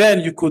 Then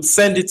you could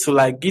send it to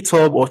like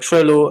GitHub or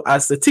Trello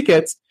as a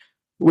ticket,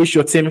 which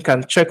your team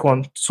can check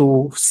on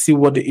to see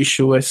what the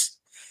issue is.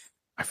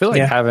 I feel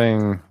like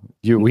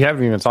we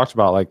haven't even talked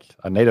about like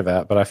a native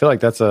app, but I feel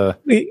like that's a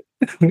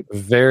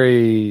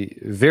very,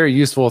 very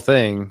useful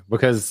thing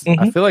because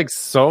I feel like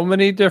so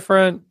many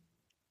different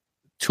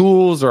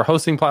tools or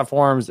hosting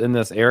platforms in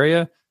this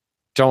area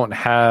don't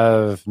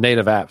have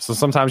native apps. So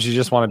sometimes you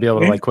just want to be able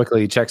to like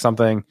quickly check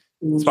something,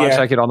 spot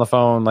check it on the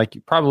phone. Like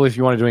probably if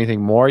you want to do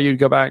anything more, you'd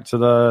go back to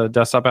the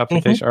desktop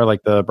application or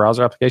like the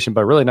browser application,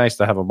 but really nice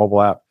to have a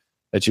mobile app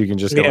that you can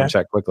just go and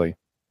check quickly.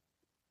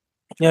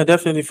 Yeah,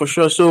 definitely, for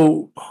sure.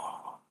 So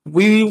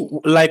we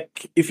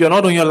like, if you're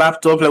not on your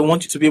laptop, I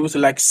want you to be able to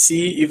like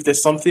see if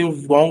there's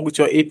something wrong with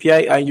your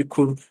API and you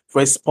could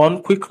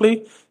respond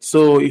quickly.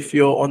 So if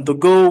you're on the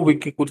go, we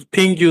could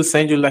ping you,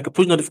 send you like a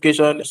push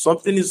notification if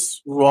something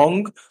is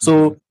wrong.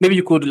 So maybe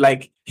you could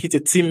like hit a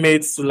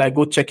teammate to like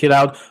go check it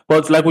out.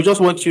 But like we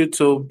just want you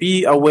to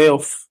be aware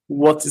of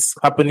what is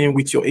happening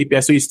with your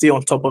API so you stay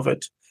on top of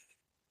it.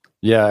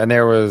 Yeah, and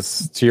there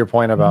was, to your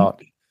point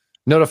about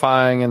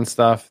notifying and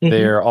stuff,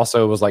 there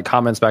also was like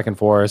comments back and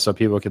forth, so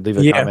people could leave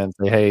a comment,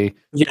 say,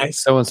 hey,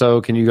 so and so,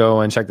 can you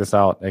go and check this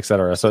out,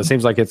 etc. So it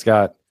seems like it's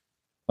got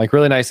like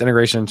really nice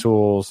integration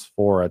tools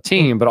for a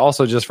team, but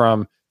also just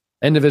from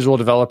individual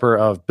developer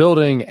of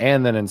building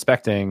and then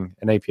inspecting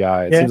an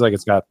API. It seems like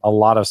it's got a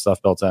lot of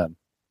stuff built in.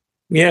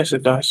 Yes,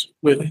 it does,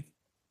 really.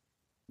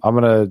 I'm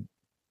gonna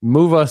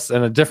move us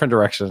in a different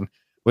direction,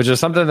 which is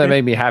something that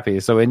made me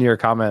happy. So in your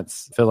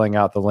comments, filling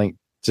out the link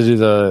to do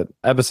the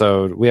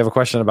episode, we have a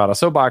question about a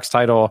soapbox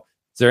title.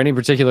 Is there any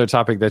particular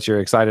topic that you're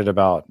excited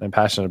about and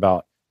passionate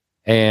about?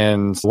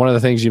 And one of the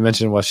things you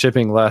mentioned was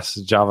shipping less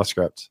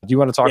JavaScript. Do you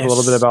want to talk a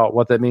little bit about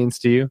what that means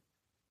to you?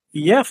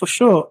 Yeah, for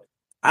sure.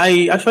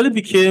 I actually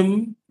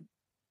became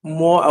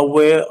more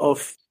aware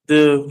of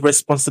the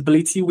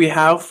responsibility we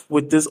have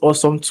with this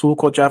awesome tool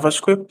called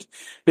JavaScript,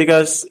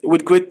 because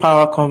with great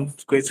power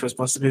comes great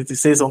responsibility,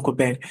 says Uncle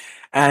Ben.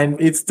 And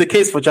it's the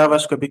case for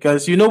JavaScript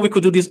because, we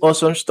could do this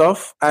awesome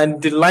stuff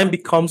and the line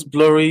becomes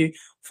blurry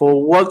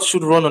for what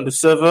should run on the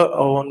server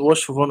or on what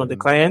should run on the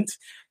client.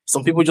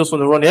 Some people just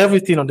want to run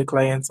everything on the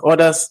client.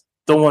 Others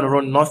don't want to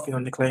run nothing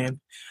on the client.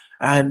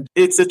 And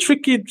it's a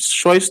tricky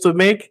choice to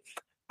make.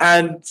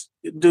 And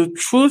the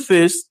truth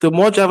is, the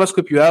more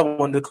JavaScript you have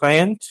on the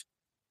client,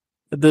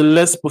 the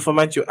less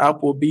performant your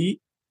app will be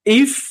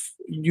if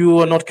you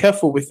are not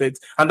careful with it.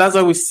 And that's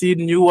why we see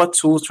newer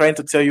tools trying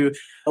to tell you,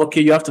 okay,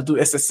 you have to do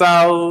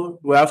SSL,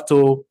 we have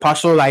to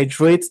partial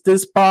hydrate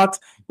this part,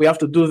 we have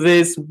to do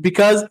this,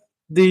 because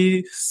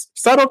the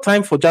startup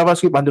time for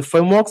JavaScript and the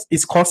frameworks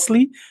is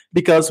costly.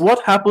 Because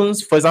what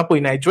happens, for example,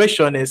 in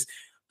hydration is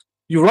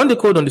you run the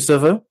code on the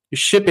server, you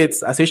ship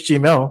it as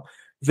HTML,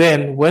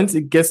 then once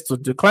it gets to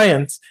the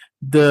client,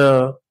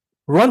 the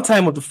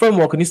runtime of the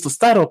framework needs to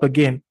start up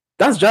again.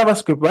 That's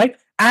JavaScript, right?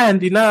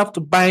 And you now have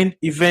to bind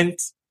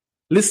event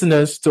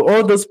listeners to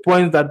all those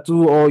points that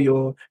do all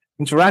your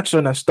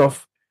interaction and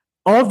stuff.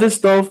 All this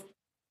stuff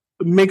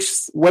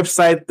makes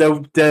website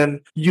that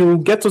then you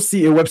get to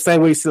see a website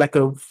where you see like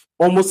a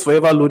almost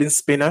forever loading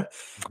spinner.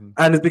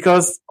 And it's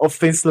because of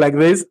things like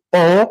this.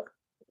 Or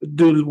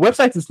the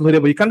website is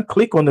loaded, but you can't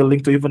click on the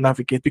link to even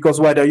navigate,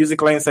 because why? They're using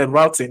client-side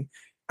routing.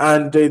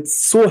 And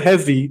it's so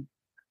heavy.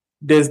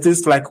 There's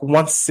this like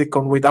 1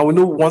 second wait. And we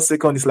know 1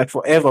 second is like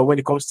forever when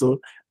it comes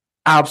to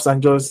apps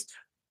and just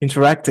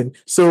interacting.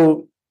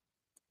 So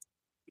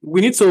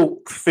we need to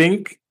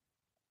think,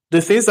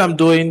 the things I'm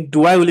doing,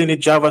 do I really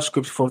need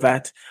JavaScript for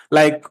that?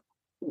 Like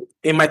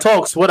in my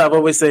talks, what I've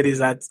always said is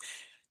that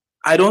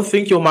I don't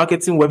think your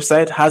marketing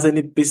website has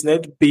any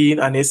business being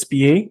an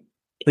SPA,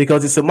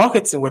 because it's a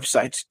marketing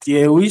website.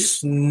 There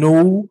is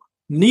no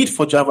need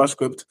for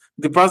JavaScript.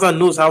 The browser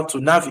knows how to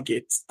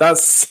navigate.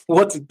 That's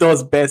what it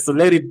does best. So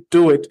let it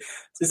do it.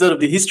 Instead of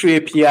the history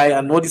API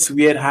and all these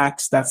weird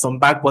hacks that some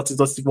back buttons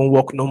doesn't even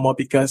work no more,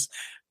 because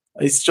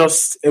it's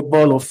just a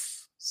ball of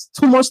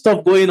too much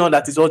stuff going on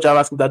that is all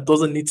JavaScript that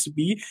doesn't need to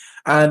be.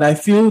 And I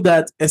feel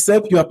that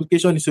except your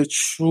application is a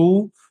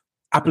true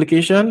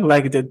application,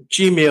 like the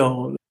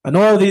Gmail and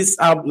all these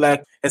app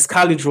like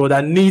Excalibur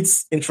that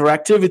needs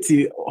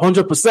interactivity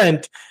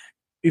 100%,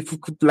 if you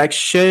could like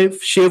shave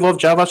off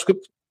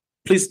JavaScript,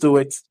 please do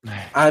it.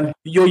 And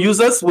your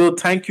users will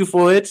thank you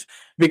for it,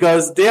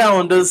 because they are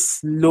on this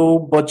low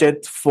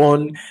budget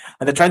phone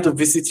and they're trying to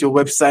visit your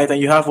website, and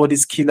you have all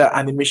this killer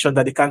animation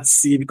that they can't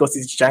see because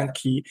it's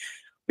janky,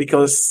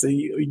 because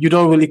you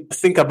don't really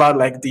think about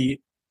like the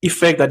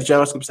effect that the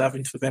JavaScript is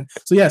having for them.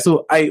 So yeah,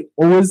 so I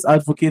always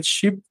advocate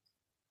ship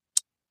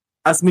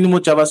as minimal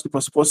JavaScript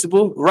as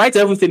possible. Write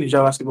everything in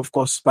JavaScript, of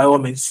course, by all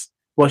means,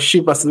 but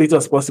ship as little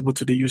as possible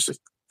to the user.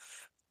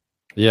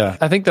 Yeah,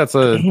 I think that's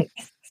a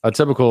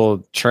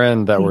typical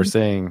trend that we're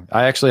seeing.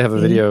 I actually have a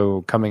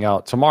video coming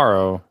out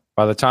tomorrow.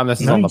 By the time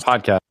this is on the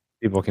podcast,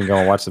 people can go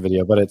and watch the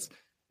video. But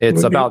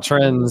it's about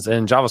trends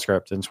in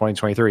JavaScript in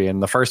 2023.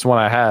 And the first one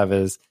I have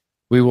is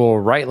we will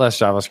write less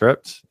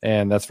JavaScript,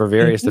 and that's for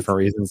various different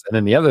reasons. And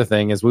then the other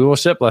thing is we will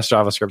ship less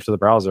JavaScript to the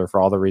browser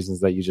for all the reasons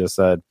that you just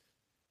said.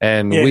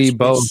 And we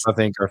both, I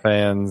think, are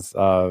fans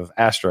of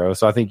Astro.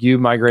 So I think you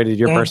migrated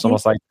your personal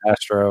site to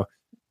Astro.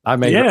 I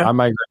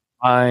migrated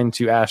mine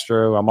to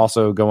Astro. I'm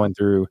also going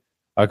through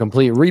a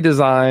complete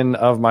redesign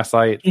of my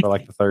site for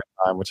like the third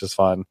time, which is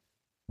fun.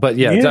 But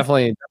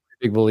definitely a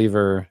big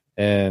believer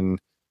in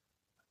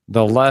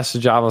the less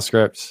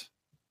JavaScript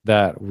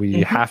that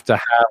we have to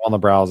have on the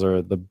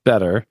browser, the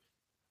better.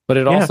 But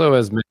it also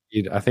has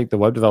made, I think, the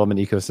web development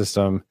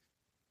ecosystem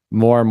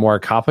more and more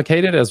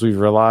complicated as we've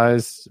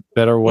realized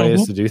better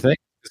ways to do things.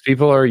 Because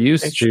people are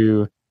used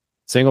to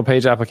single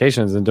page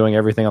applications and doing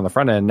everything on the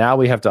front end. Now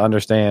we have to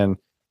understand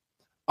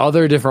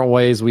other different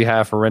ways we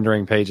have for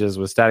rendering pages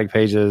with static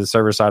pages,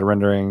 server-side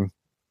rendering,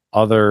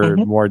 other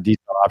more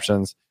detailed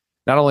options.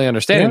 Not only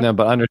understanding them,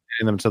 but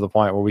understanding them to the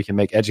point where we can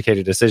make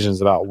educated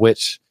decisions about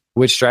which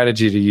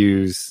strategy to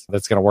use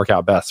that's going to work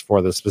out best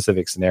for the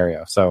specific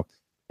scenario. So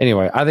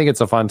anyway, I think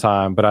it's a fun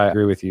time, but I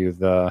agree with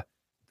you.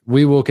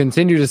 We will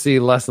continue to see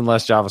less and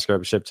less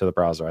JavaScript shipped to the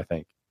browser, I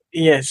think.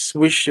 Yes,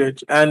 we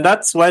should. And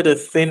that's why the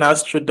thing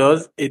Astro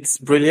does, it's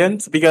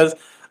brilliant, because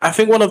I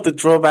think one of the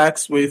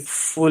drawbacks with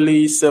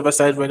fully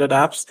server-side rendered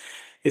apps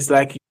is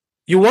like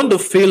you want the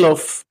feel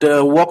of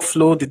the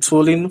workflow, the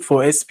tooling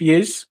for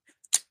SPAs,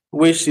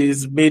 which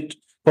is made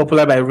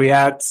popular by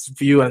React,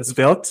 Vue, and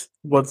Svelte.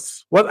 But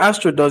what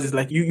Astro does is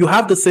like you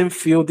have the same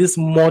feel, this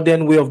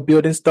modern way of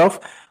building stuff,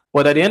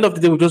 but at the end of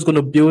the day, we're just going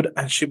to build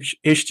and ship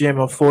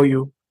HTML for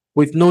you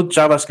with no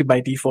JavaScript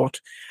by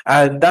default.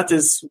 And that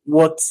is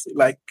what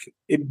like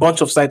a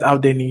bunch of sites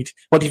out there need.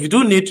 But if you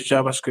do need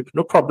JavaScript,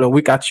 no problem,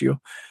 we got you.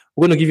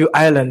 We're going to give you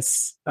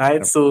islands, right?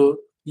 Yep. So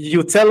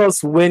you tell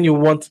us when you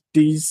want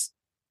these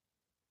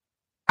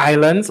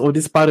islands or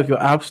this part of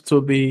your app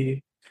to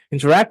be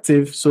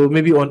interactive. So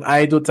maybe on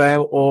idle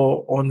time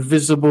or on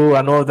visible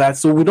and all that.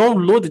 So we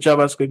don't load the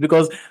JavaScript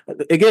because,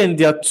 again,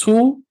 there are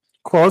two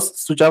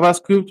costs to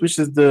JavaScript, which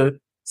is the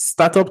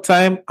startup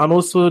time and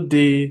also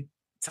the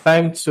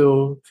time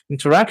to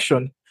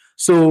interaction.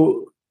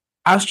 So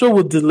Astro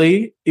will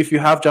delay if you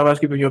have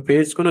JavaScript on your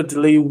page. It's going to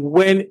delay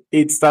when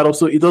it starts up,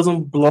 so it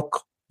doesn't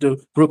block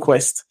the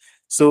request.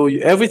 So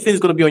everything is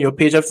going to be on your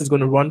page. Everything's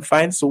going to run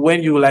fine. So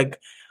when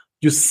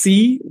you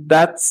see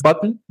that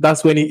button,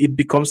 that's when it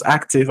becomes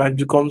active and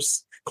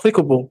becomes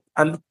clickable,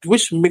 and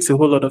which makes a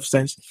whole lot of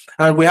sense.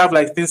 And we have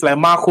like things like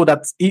Marco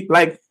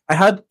like I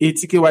had a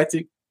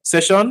TKYT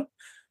session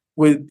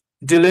with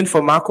Dylan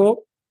for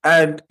Marco,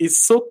 and it's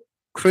so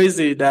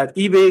crazy that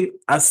eBay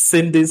has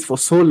seen this for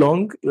so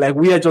long. Like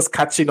we are just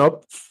catching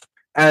up,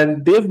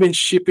 and they've been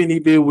shipping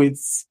eBay with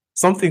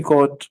something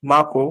called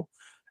Marco,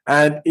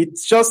 and it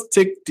just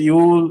take the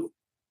whole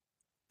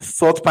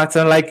thought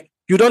pattern. Like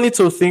you don't need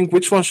to think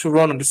which one should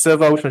run on the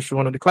server, which one should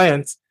run on the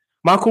client.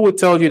 Marco will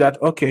tell you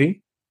that, okay,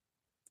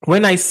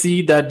 when I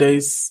see that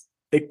there's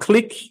a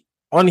click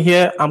on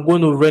here, I'm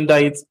going to render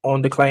it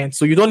on the client.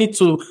 So you don't need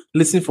to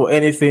listen for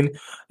anything.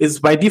 It's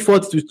by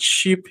default to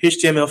ship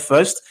HTML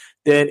first.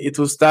 Then it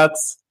will start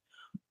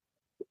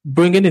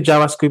bringing the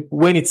JavaScript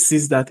when it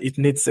sees that it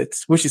needs it,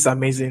 which is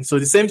amazing. So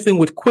the same thing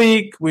with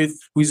Quick, with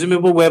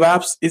resumable web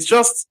apps. It's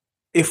just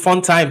a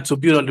fun time to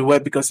build on the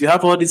web because you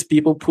have all these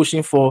people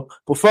pushing for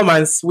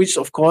performance, which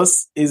of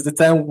course is the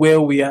time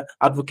where we are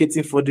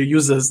advocating for the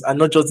users and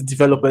not just the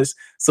developers.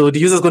 So the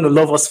users going to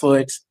love us for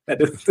it.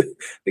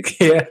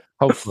 Yeah.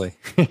 Hopefully.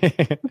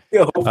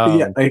 Yeah,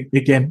 hopefully,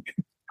 again.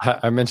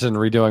 I mentioned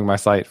redoing my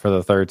site for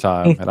the third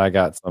time, and I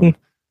got some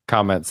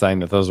comments saying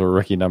that those were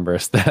rookie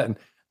numbers that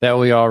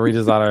we all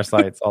redesign our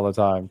sites all the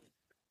time.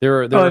 There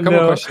were a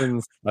couple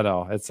questions. I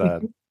know, it's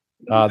sad.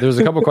 There's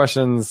a couple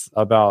questions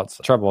about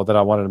Treble that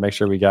I wanted to make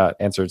sure we got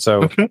answered.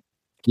 So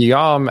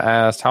Guillaume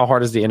asked, how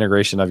hard is the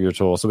integration of your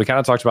tool? So we kind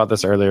of talked about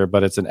this earlier,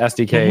 but it's an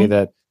SDK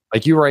that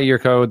like you write your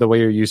code the way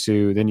you're used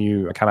to, then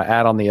you kind of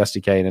add on the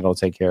SDK and it'll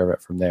take care of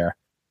it from there.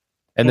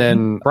 And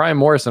then Brian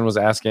Morrison was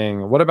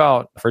asking, what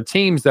about for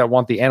teams that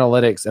want the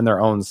analytics in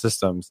their own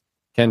systems?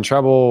 Can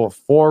Treble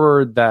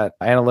forward that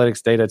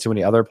analytics data to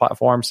any other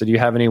platform? So do you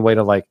have any way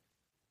to like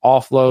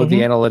offload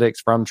the analytics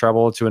from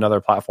Treble to another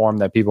platform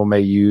that people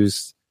may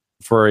use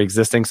for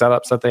existing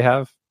setups that they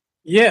have?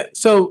 Yeah,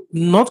 so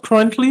not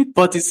currently,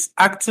 but it's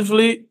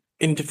actively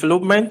in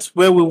development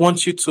where we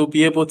want you to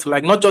be able to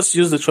like not just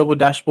use the Treble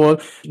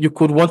dashboard. You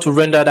could want to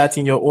render that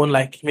in your own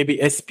like maybe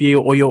SPA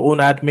or your own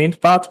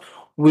admin part.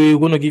 We're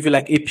going to give you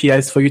like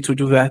APIs for you to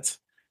do that.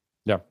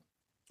 Yeah.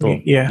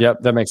 Cool. Yeah.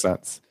 Yep, that makes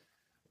sense.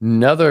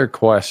 Another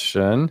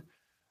question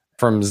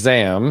from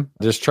Zam.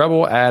 Does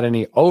Treble add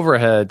any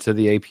overhead to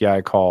the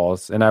API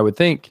calls? And I would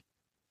think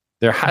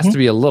there has to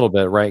be a little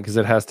bit, right? Because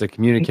it has to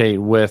communicate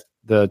with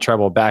the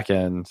Treble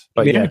backend.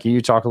 But yeah, can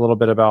you talk a little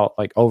bit about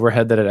like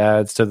overhead that it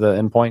adds to the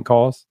endpoint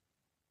calls?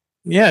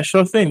 Yeah,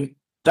 sure thing.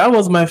 That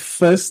was my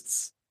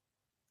first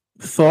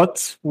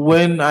thought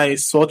when I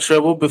saw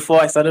Treble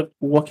before I started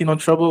working on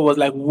Treble. Was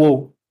like,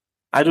 whoa,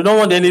 I do not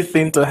want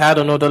anything to add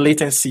another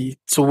latency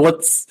to what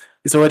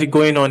is already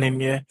going on in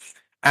here.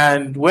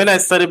 And when I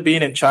started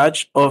being in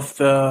charge of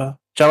the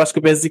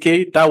JavaScript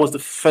SDK, that was the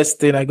first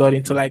thing I got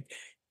into. Like,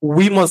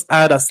 we must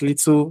add as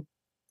little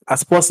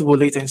as possible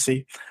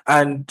latency.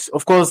 And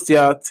of course,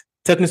 there are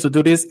techniques to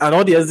do this, and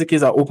all the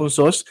SDKs are open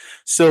source,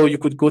 so you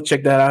could go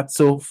check that out.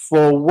 So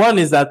for one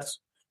is that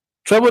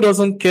Treble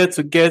doesn't care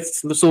to get,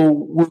 so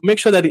we'll make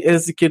sure that the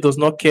SDK does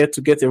not care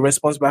to get a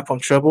response back from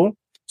Treble.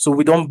 So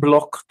we don't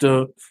block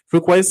the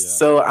request. Yeah.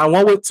 So, and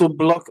one way to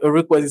block a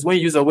request is when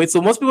you use await.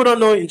 So most people don't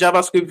know in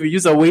JavaScript, if you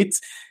use await,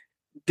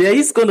 there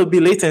is going to be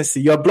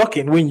latency. You're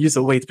blocking when you use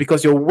await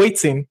because you're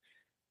waiting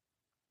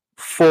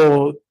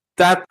for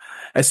that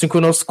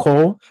asynchronous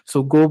call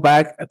to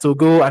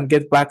go and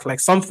get back like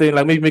something,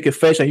 like maybe make a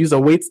fetch and use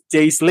await.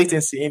 There is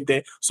latency in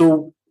there.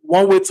 So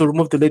one way to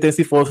remove the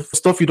latency for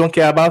stuff you don't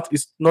care about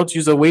is not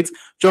use await.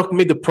 Just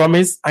make the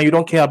promise and you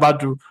don't care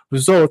about the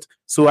result.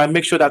 So I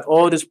make sure that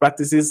all these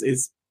practices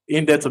is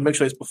in there to make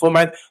sure it's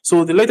performant.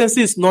 So the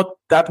latency is not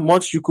that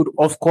much. You could,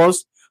 of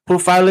course,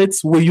 profile it.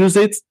 We use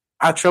it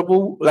at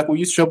Treble, like we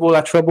use Treble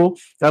at Treble,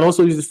 and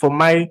also use it for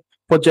my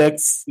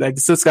projects, like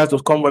the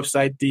salesguys.com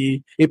website,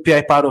 the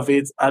API part of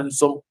it, and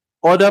some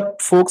other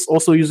folks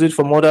also use it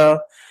from other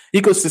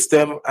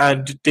ecosystem,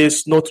 and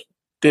there's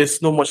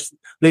not much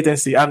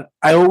latency. And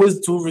I always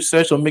do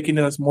research on making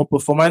it as more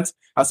performant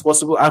as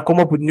possible. I come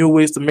up with new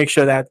ways to make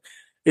sure that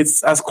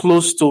it's as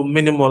close to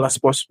minimal as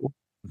possible.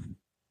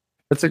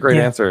 That's a great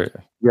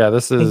answer. Yeah,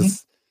 this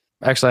is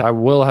actually, I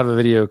will have a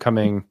video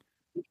coming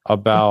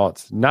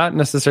about not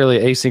necessarily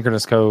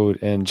asynchronous code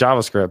in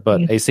JavaScript,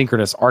 but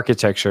asynchronous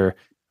architecture,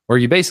 where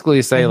you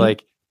basically say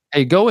like,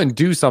 hey, go and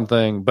do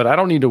something, but I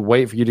don't need to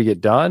wait for you to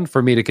get done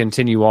for me to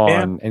continue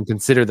on and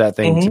consider that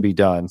thing to be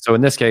done. So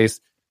in this case,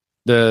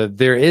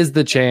 there is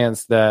the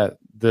chance that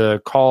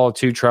the call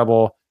to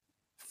Treble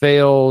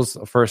fails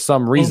for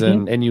some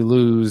reason and you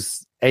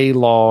lose a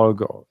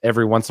log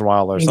every once in a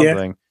while or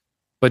something,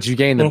 but you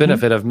gain the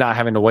benefit of not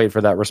having to wait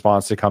for that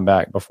response to come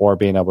back before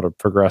being able to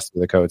progress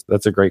through the code. So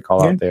that's a great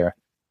call out there.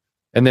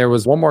 And there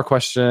was one more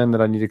question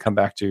that I need to come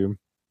back to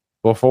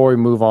before we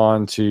move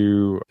on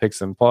to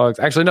picks and plugs.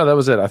 Actually, no, that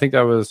was it. I think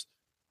that was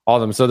all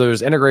of them. So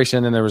there's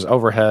integration and there was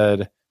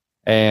overhead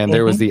and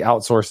there was the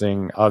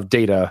outsourcing of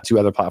data to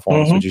other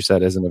platforms, which you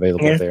said isn't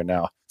available there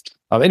now.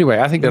 Anyway,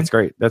 I think that's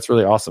great. That's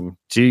really awesome.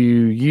 Do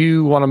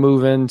you want to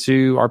move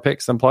into our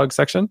picks and plugs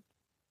section?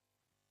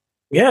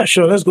 Yeah,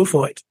 sure. Let's go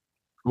for it.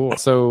 Cool.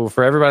 So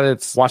for everybody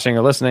that's watching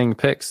or listening,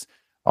 picks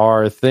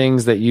are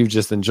things that you've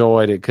just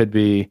enjoyed. It could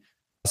be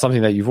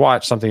something that you've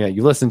watched, something that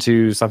you listened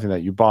to, something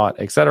that you bought,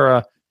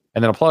 etc.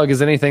 And then a plug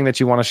is anything that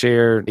you want to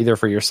share, either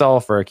for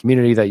yourself or a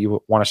community that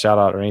you want to shout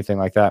out or anything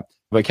like that.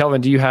 But Kelvin,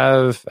 do you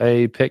have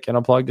a pick and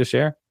a plug to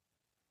share?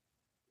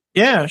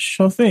 Yeah,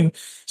 sure thing.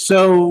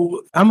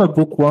 So I'm a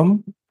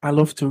bookworm. I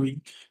love to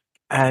read.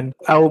 And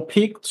I'll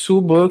pick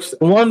two books.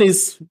 One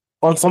is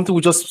on something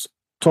we just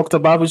talked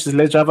about, which is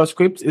Let's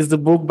JavaScript. Is the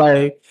book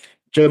by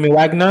Jeremy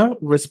Wagner,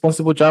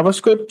 Responsible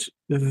JavaScript.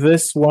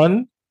 This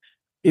one,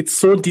 it's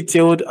so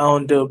detailed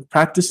on the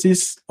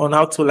practices on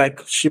how to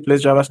like ship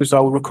Let's JavaScript. So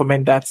I would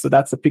recommend that. So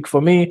that's a pick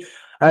for me.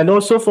 And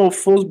also for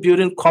folks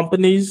building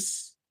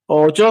companies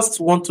or just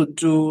want to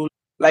do,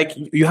 like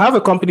you have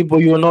a company, but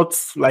you're not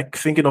like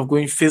thinking of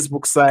going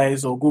Facebook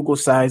size or Google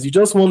size. You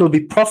just want to be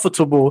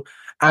profitable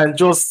and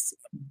just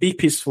be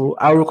peaceful.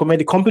 I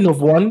recommend The Company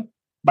of One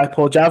by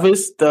Paul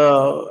Jarvis.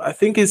 I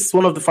think it's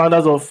one of the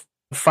founders of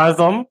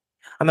Fathom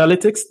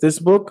Analytics. This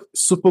book,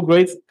 super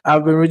great.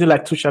 I've been reading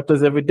like 2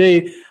 chapters every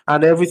day,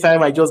 and every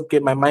time I just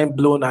get my mind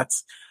blown at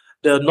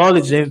the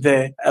knowledge in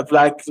there.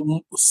 Like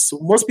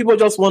most people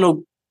just want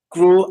to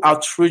grow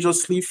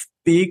outrageously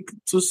big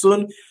too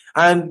soon,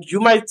 and you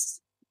might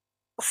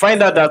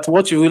find out that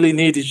what you really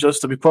need is just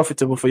to be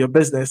profitable for your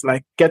business,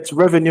 like get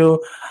revenue,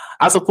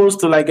 as opposed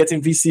to like getting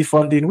VC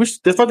funding,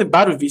 which there's nothing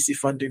bad with VC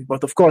funding,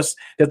 but of course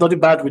there's nothing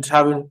bad with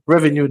having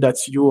revenue that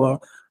you are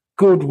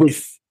good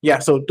with. Yeah,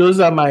 so those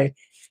are my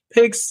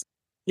picks.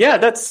 Yeah,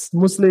 that's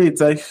mostly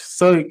it.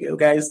 Sorry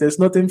guys, there's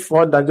nothing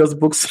fun than just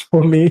books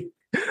for me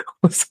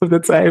most of the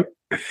time.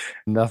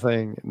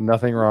 Nothing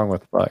wrong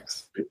with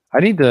books.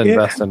 I need to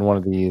invest in one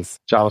of these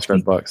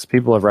JavaScript books.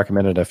 People have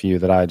recommended a few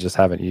that I just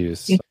haven't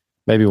used. So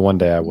maybe one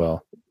day I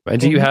will. And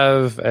do you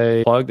have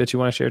a plug that you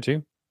want to share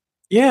too?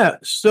 Yeah,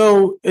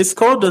 so it's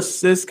called the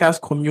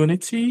Salescast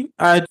community.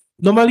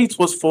 Normally it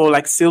was for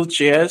like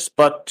Sales.js,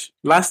 but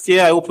last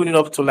year I opened it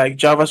up to like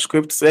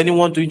JavaScript. So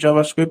anyone doing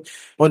JavaScript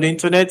on the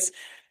internet,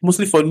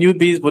 mostly for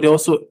newbies, but they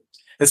also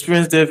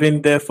experienced dev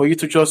in there for you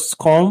to just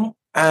come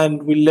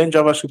and we learn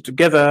JavaScript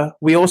together.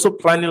 We're also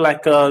planning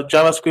like a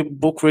JavaScript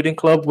book reading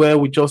club where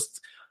we just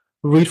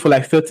read for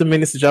like 30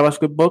 minutes a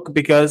JavaScript book,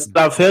 because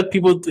I've heard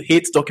people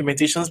hate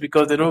documentations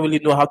because they don't really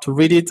know how to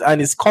read it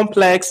and it's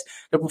complex.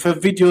 They prefer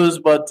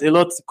videos, but a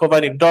lot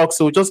covered in docs.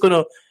 So we're just going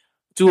to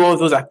do all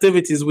those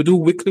activities. We do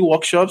weekly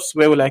workshops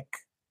where we like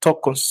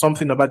talk on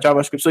something about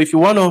JavaScript. So if you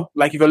want to,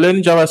 like if you're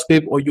learning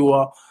JavaScript or you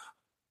are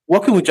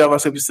working with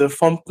JavaScript, it's a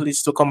fun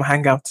place to come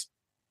hang out.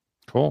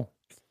 Cool.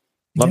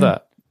 Love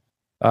that.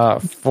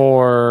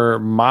 For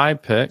my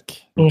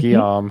pick,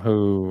 Guillaume,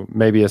 who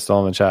maybe is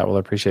still in the chat, will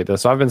appreciate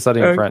this. So I've been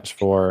studying French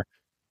for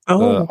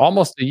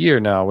almost a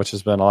year now, which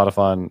has been a lot of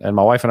fun. And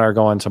my wife and I are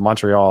going to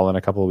Montreal in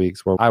a couple of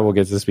weeks where I will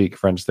get to speak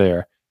French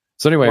there.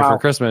 So anyway, for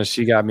Christmas,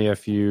 she got me a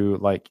few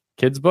like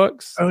kids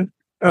books in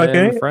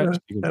French.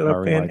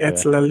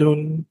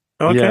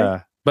 Yeah.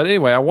 But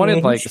anyway, I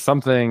wanted like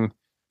something,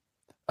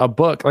 a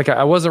book. Like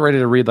I wasn't ready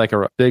to read like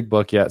a big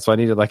book yet. So I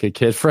needed like a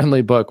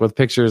kid-friendly book with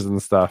pictures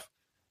and stuff.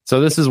 So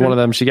this is one of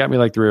them. She got me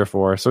like 3 or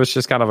 4. So it's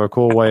just kind of a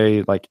cool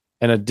way, like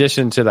in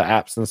addition to the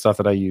apps and stuff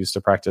that I use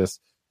to practice,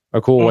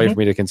 a cool way for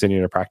me to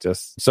continue to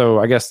practice. So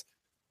I guess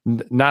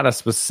not a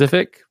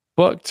specific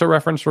book to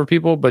reference for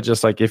people, but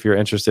just like if you're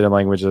interested in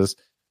languages,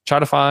 try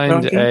to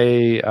find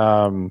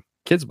a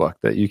kids book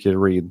that you could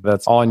read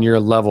that's on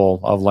your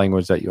level of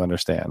language that you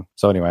understand.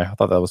 So anyway, I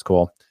thought that was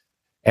cool.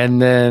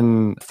 And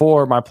then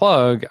for my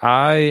plug,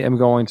 I am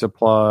going to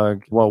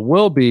plug what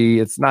will be,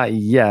 it's not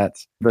yet,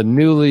 the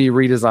newly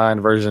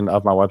redesigned version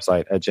of my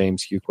website at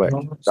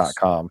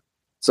jamesqquick.com.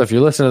 So if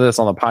you're listening to this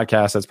on the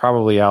podcast, it's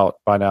probably out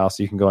by now,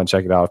 so you can go and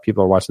check it out. If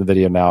people are watching the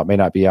video now, it may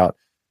not be out.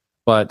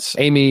 But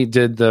Amy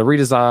did the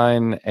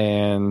redesign,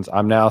 and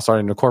I'm now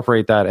starting to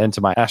incorporate that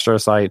into my Astro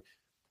site.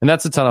 And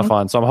that's a ton of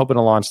fun. So I'm hoping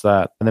to launch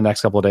that in the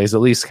next couple of days,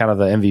 at least kind of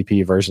the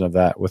MVP version of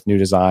that with new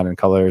design and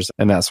colors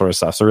and that sort of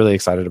stuff. So really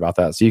excited about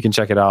that. So you can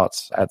check it out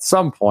at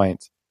some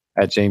point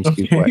at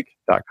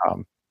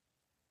jamesqquick.com.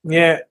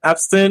 Yeah, I've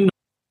seen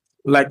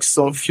like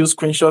some few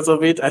screenshots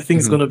of it. I think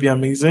it's going to be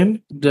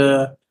amazing.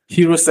 The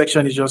hero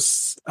section is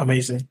just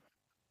amazing.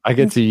 I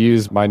get to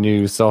use my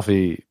new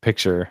selfie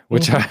picture,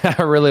 which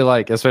I really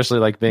like, especially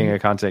like being a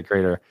content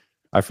creator.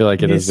 I feel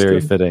like it is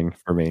very fitting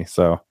for me.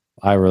 So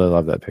I really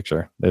love that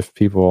picture. If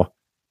people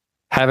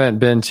haven't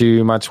been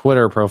to my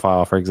Twitter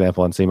profile, for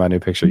example, and see my new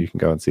picture, you can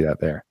go and see that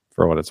there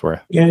for what it's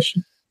worth. Yeah,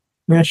 sure.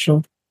 Yeah,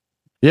 sure.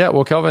 Yeah,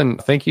 well, Kelvin,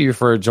 thank you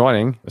for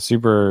joining.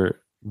 Super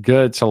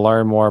good to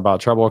learn more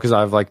about Treble, because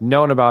I've like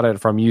known about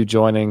it from you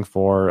joining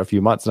for a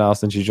few months now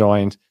since you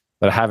joined,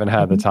 but I haven't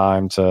had the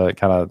time to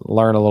kind of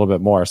learn a little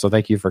bit more. So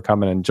thank you for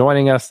coming and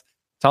joining us,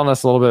 telling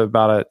us a little bit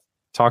about it,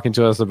 talking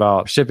to us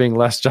about shipping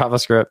less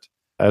JavaScript,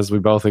 as we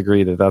both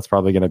agree that that's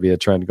probably going to be a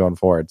trend going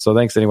forward. So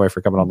thanks anyway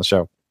for coming on the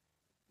show.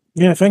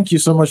 Yeah, thank you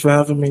so much for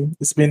having me.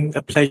 It's been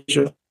a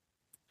pleasure.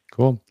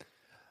 Cool.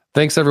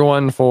 Thanks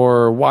everyone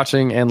for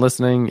watching and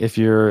listening. If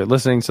you're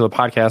listening to the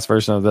podcast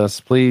version of this,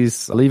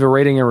 please leave a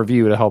rating and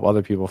review to help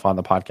other people find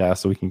the podcast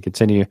so we can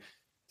continue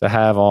to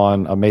have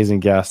on amazing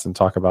guests and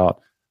talk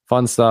about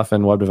fun stuff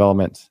in web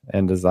development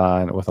and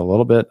design with a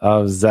little bit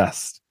of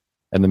zest.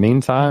 In the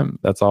meantime,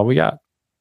 that's all we got.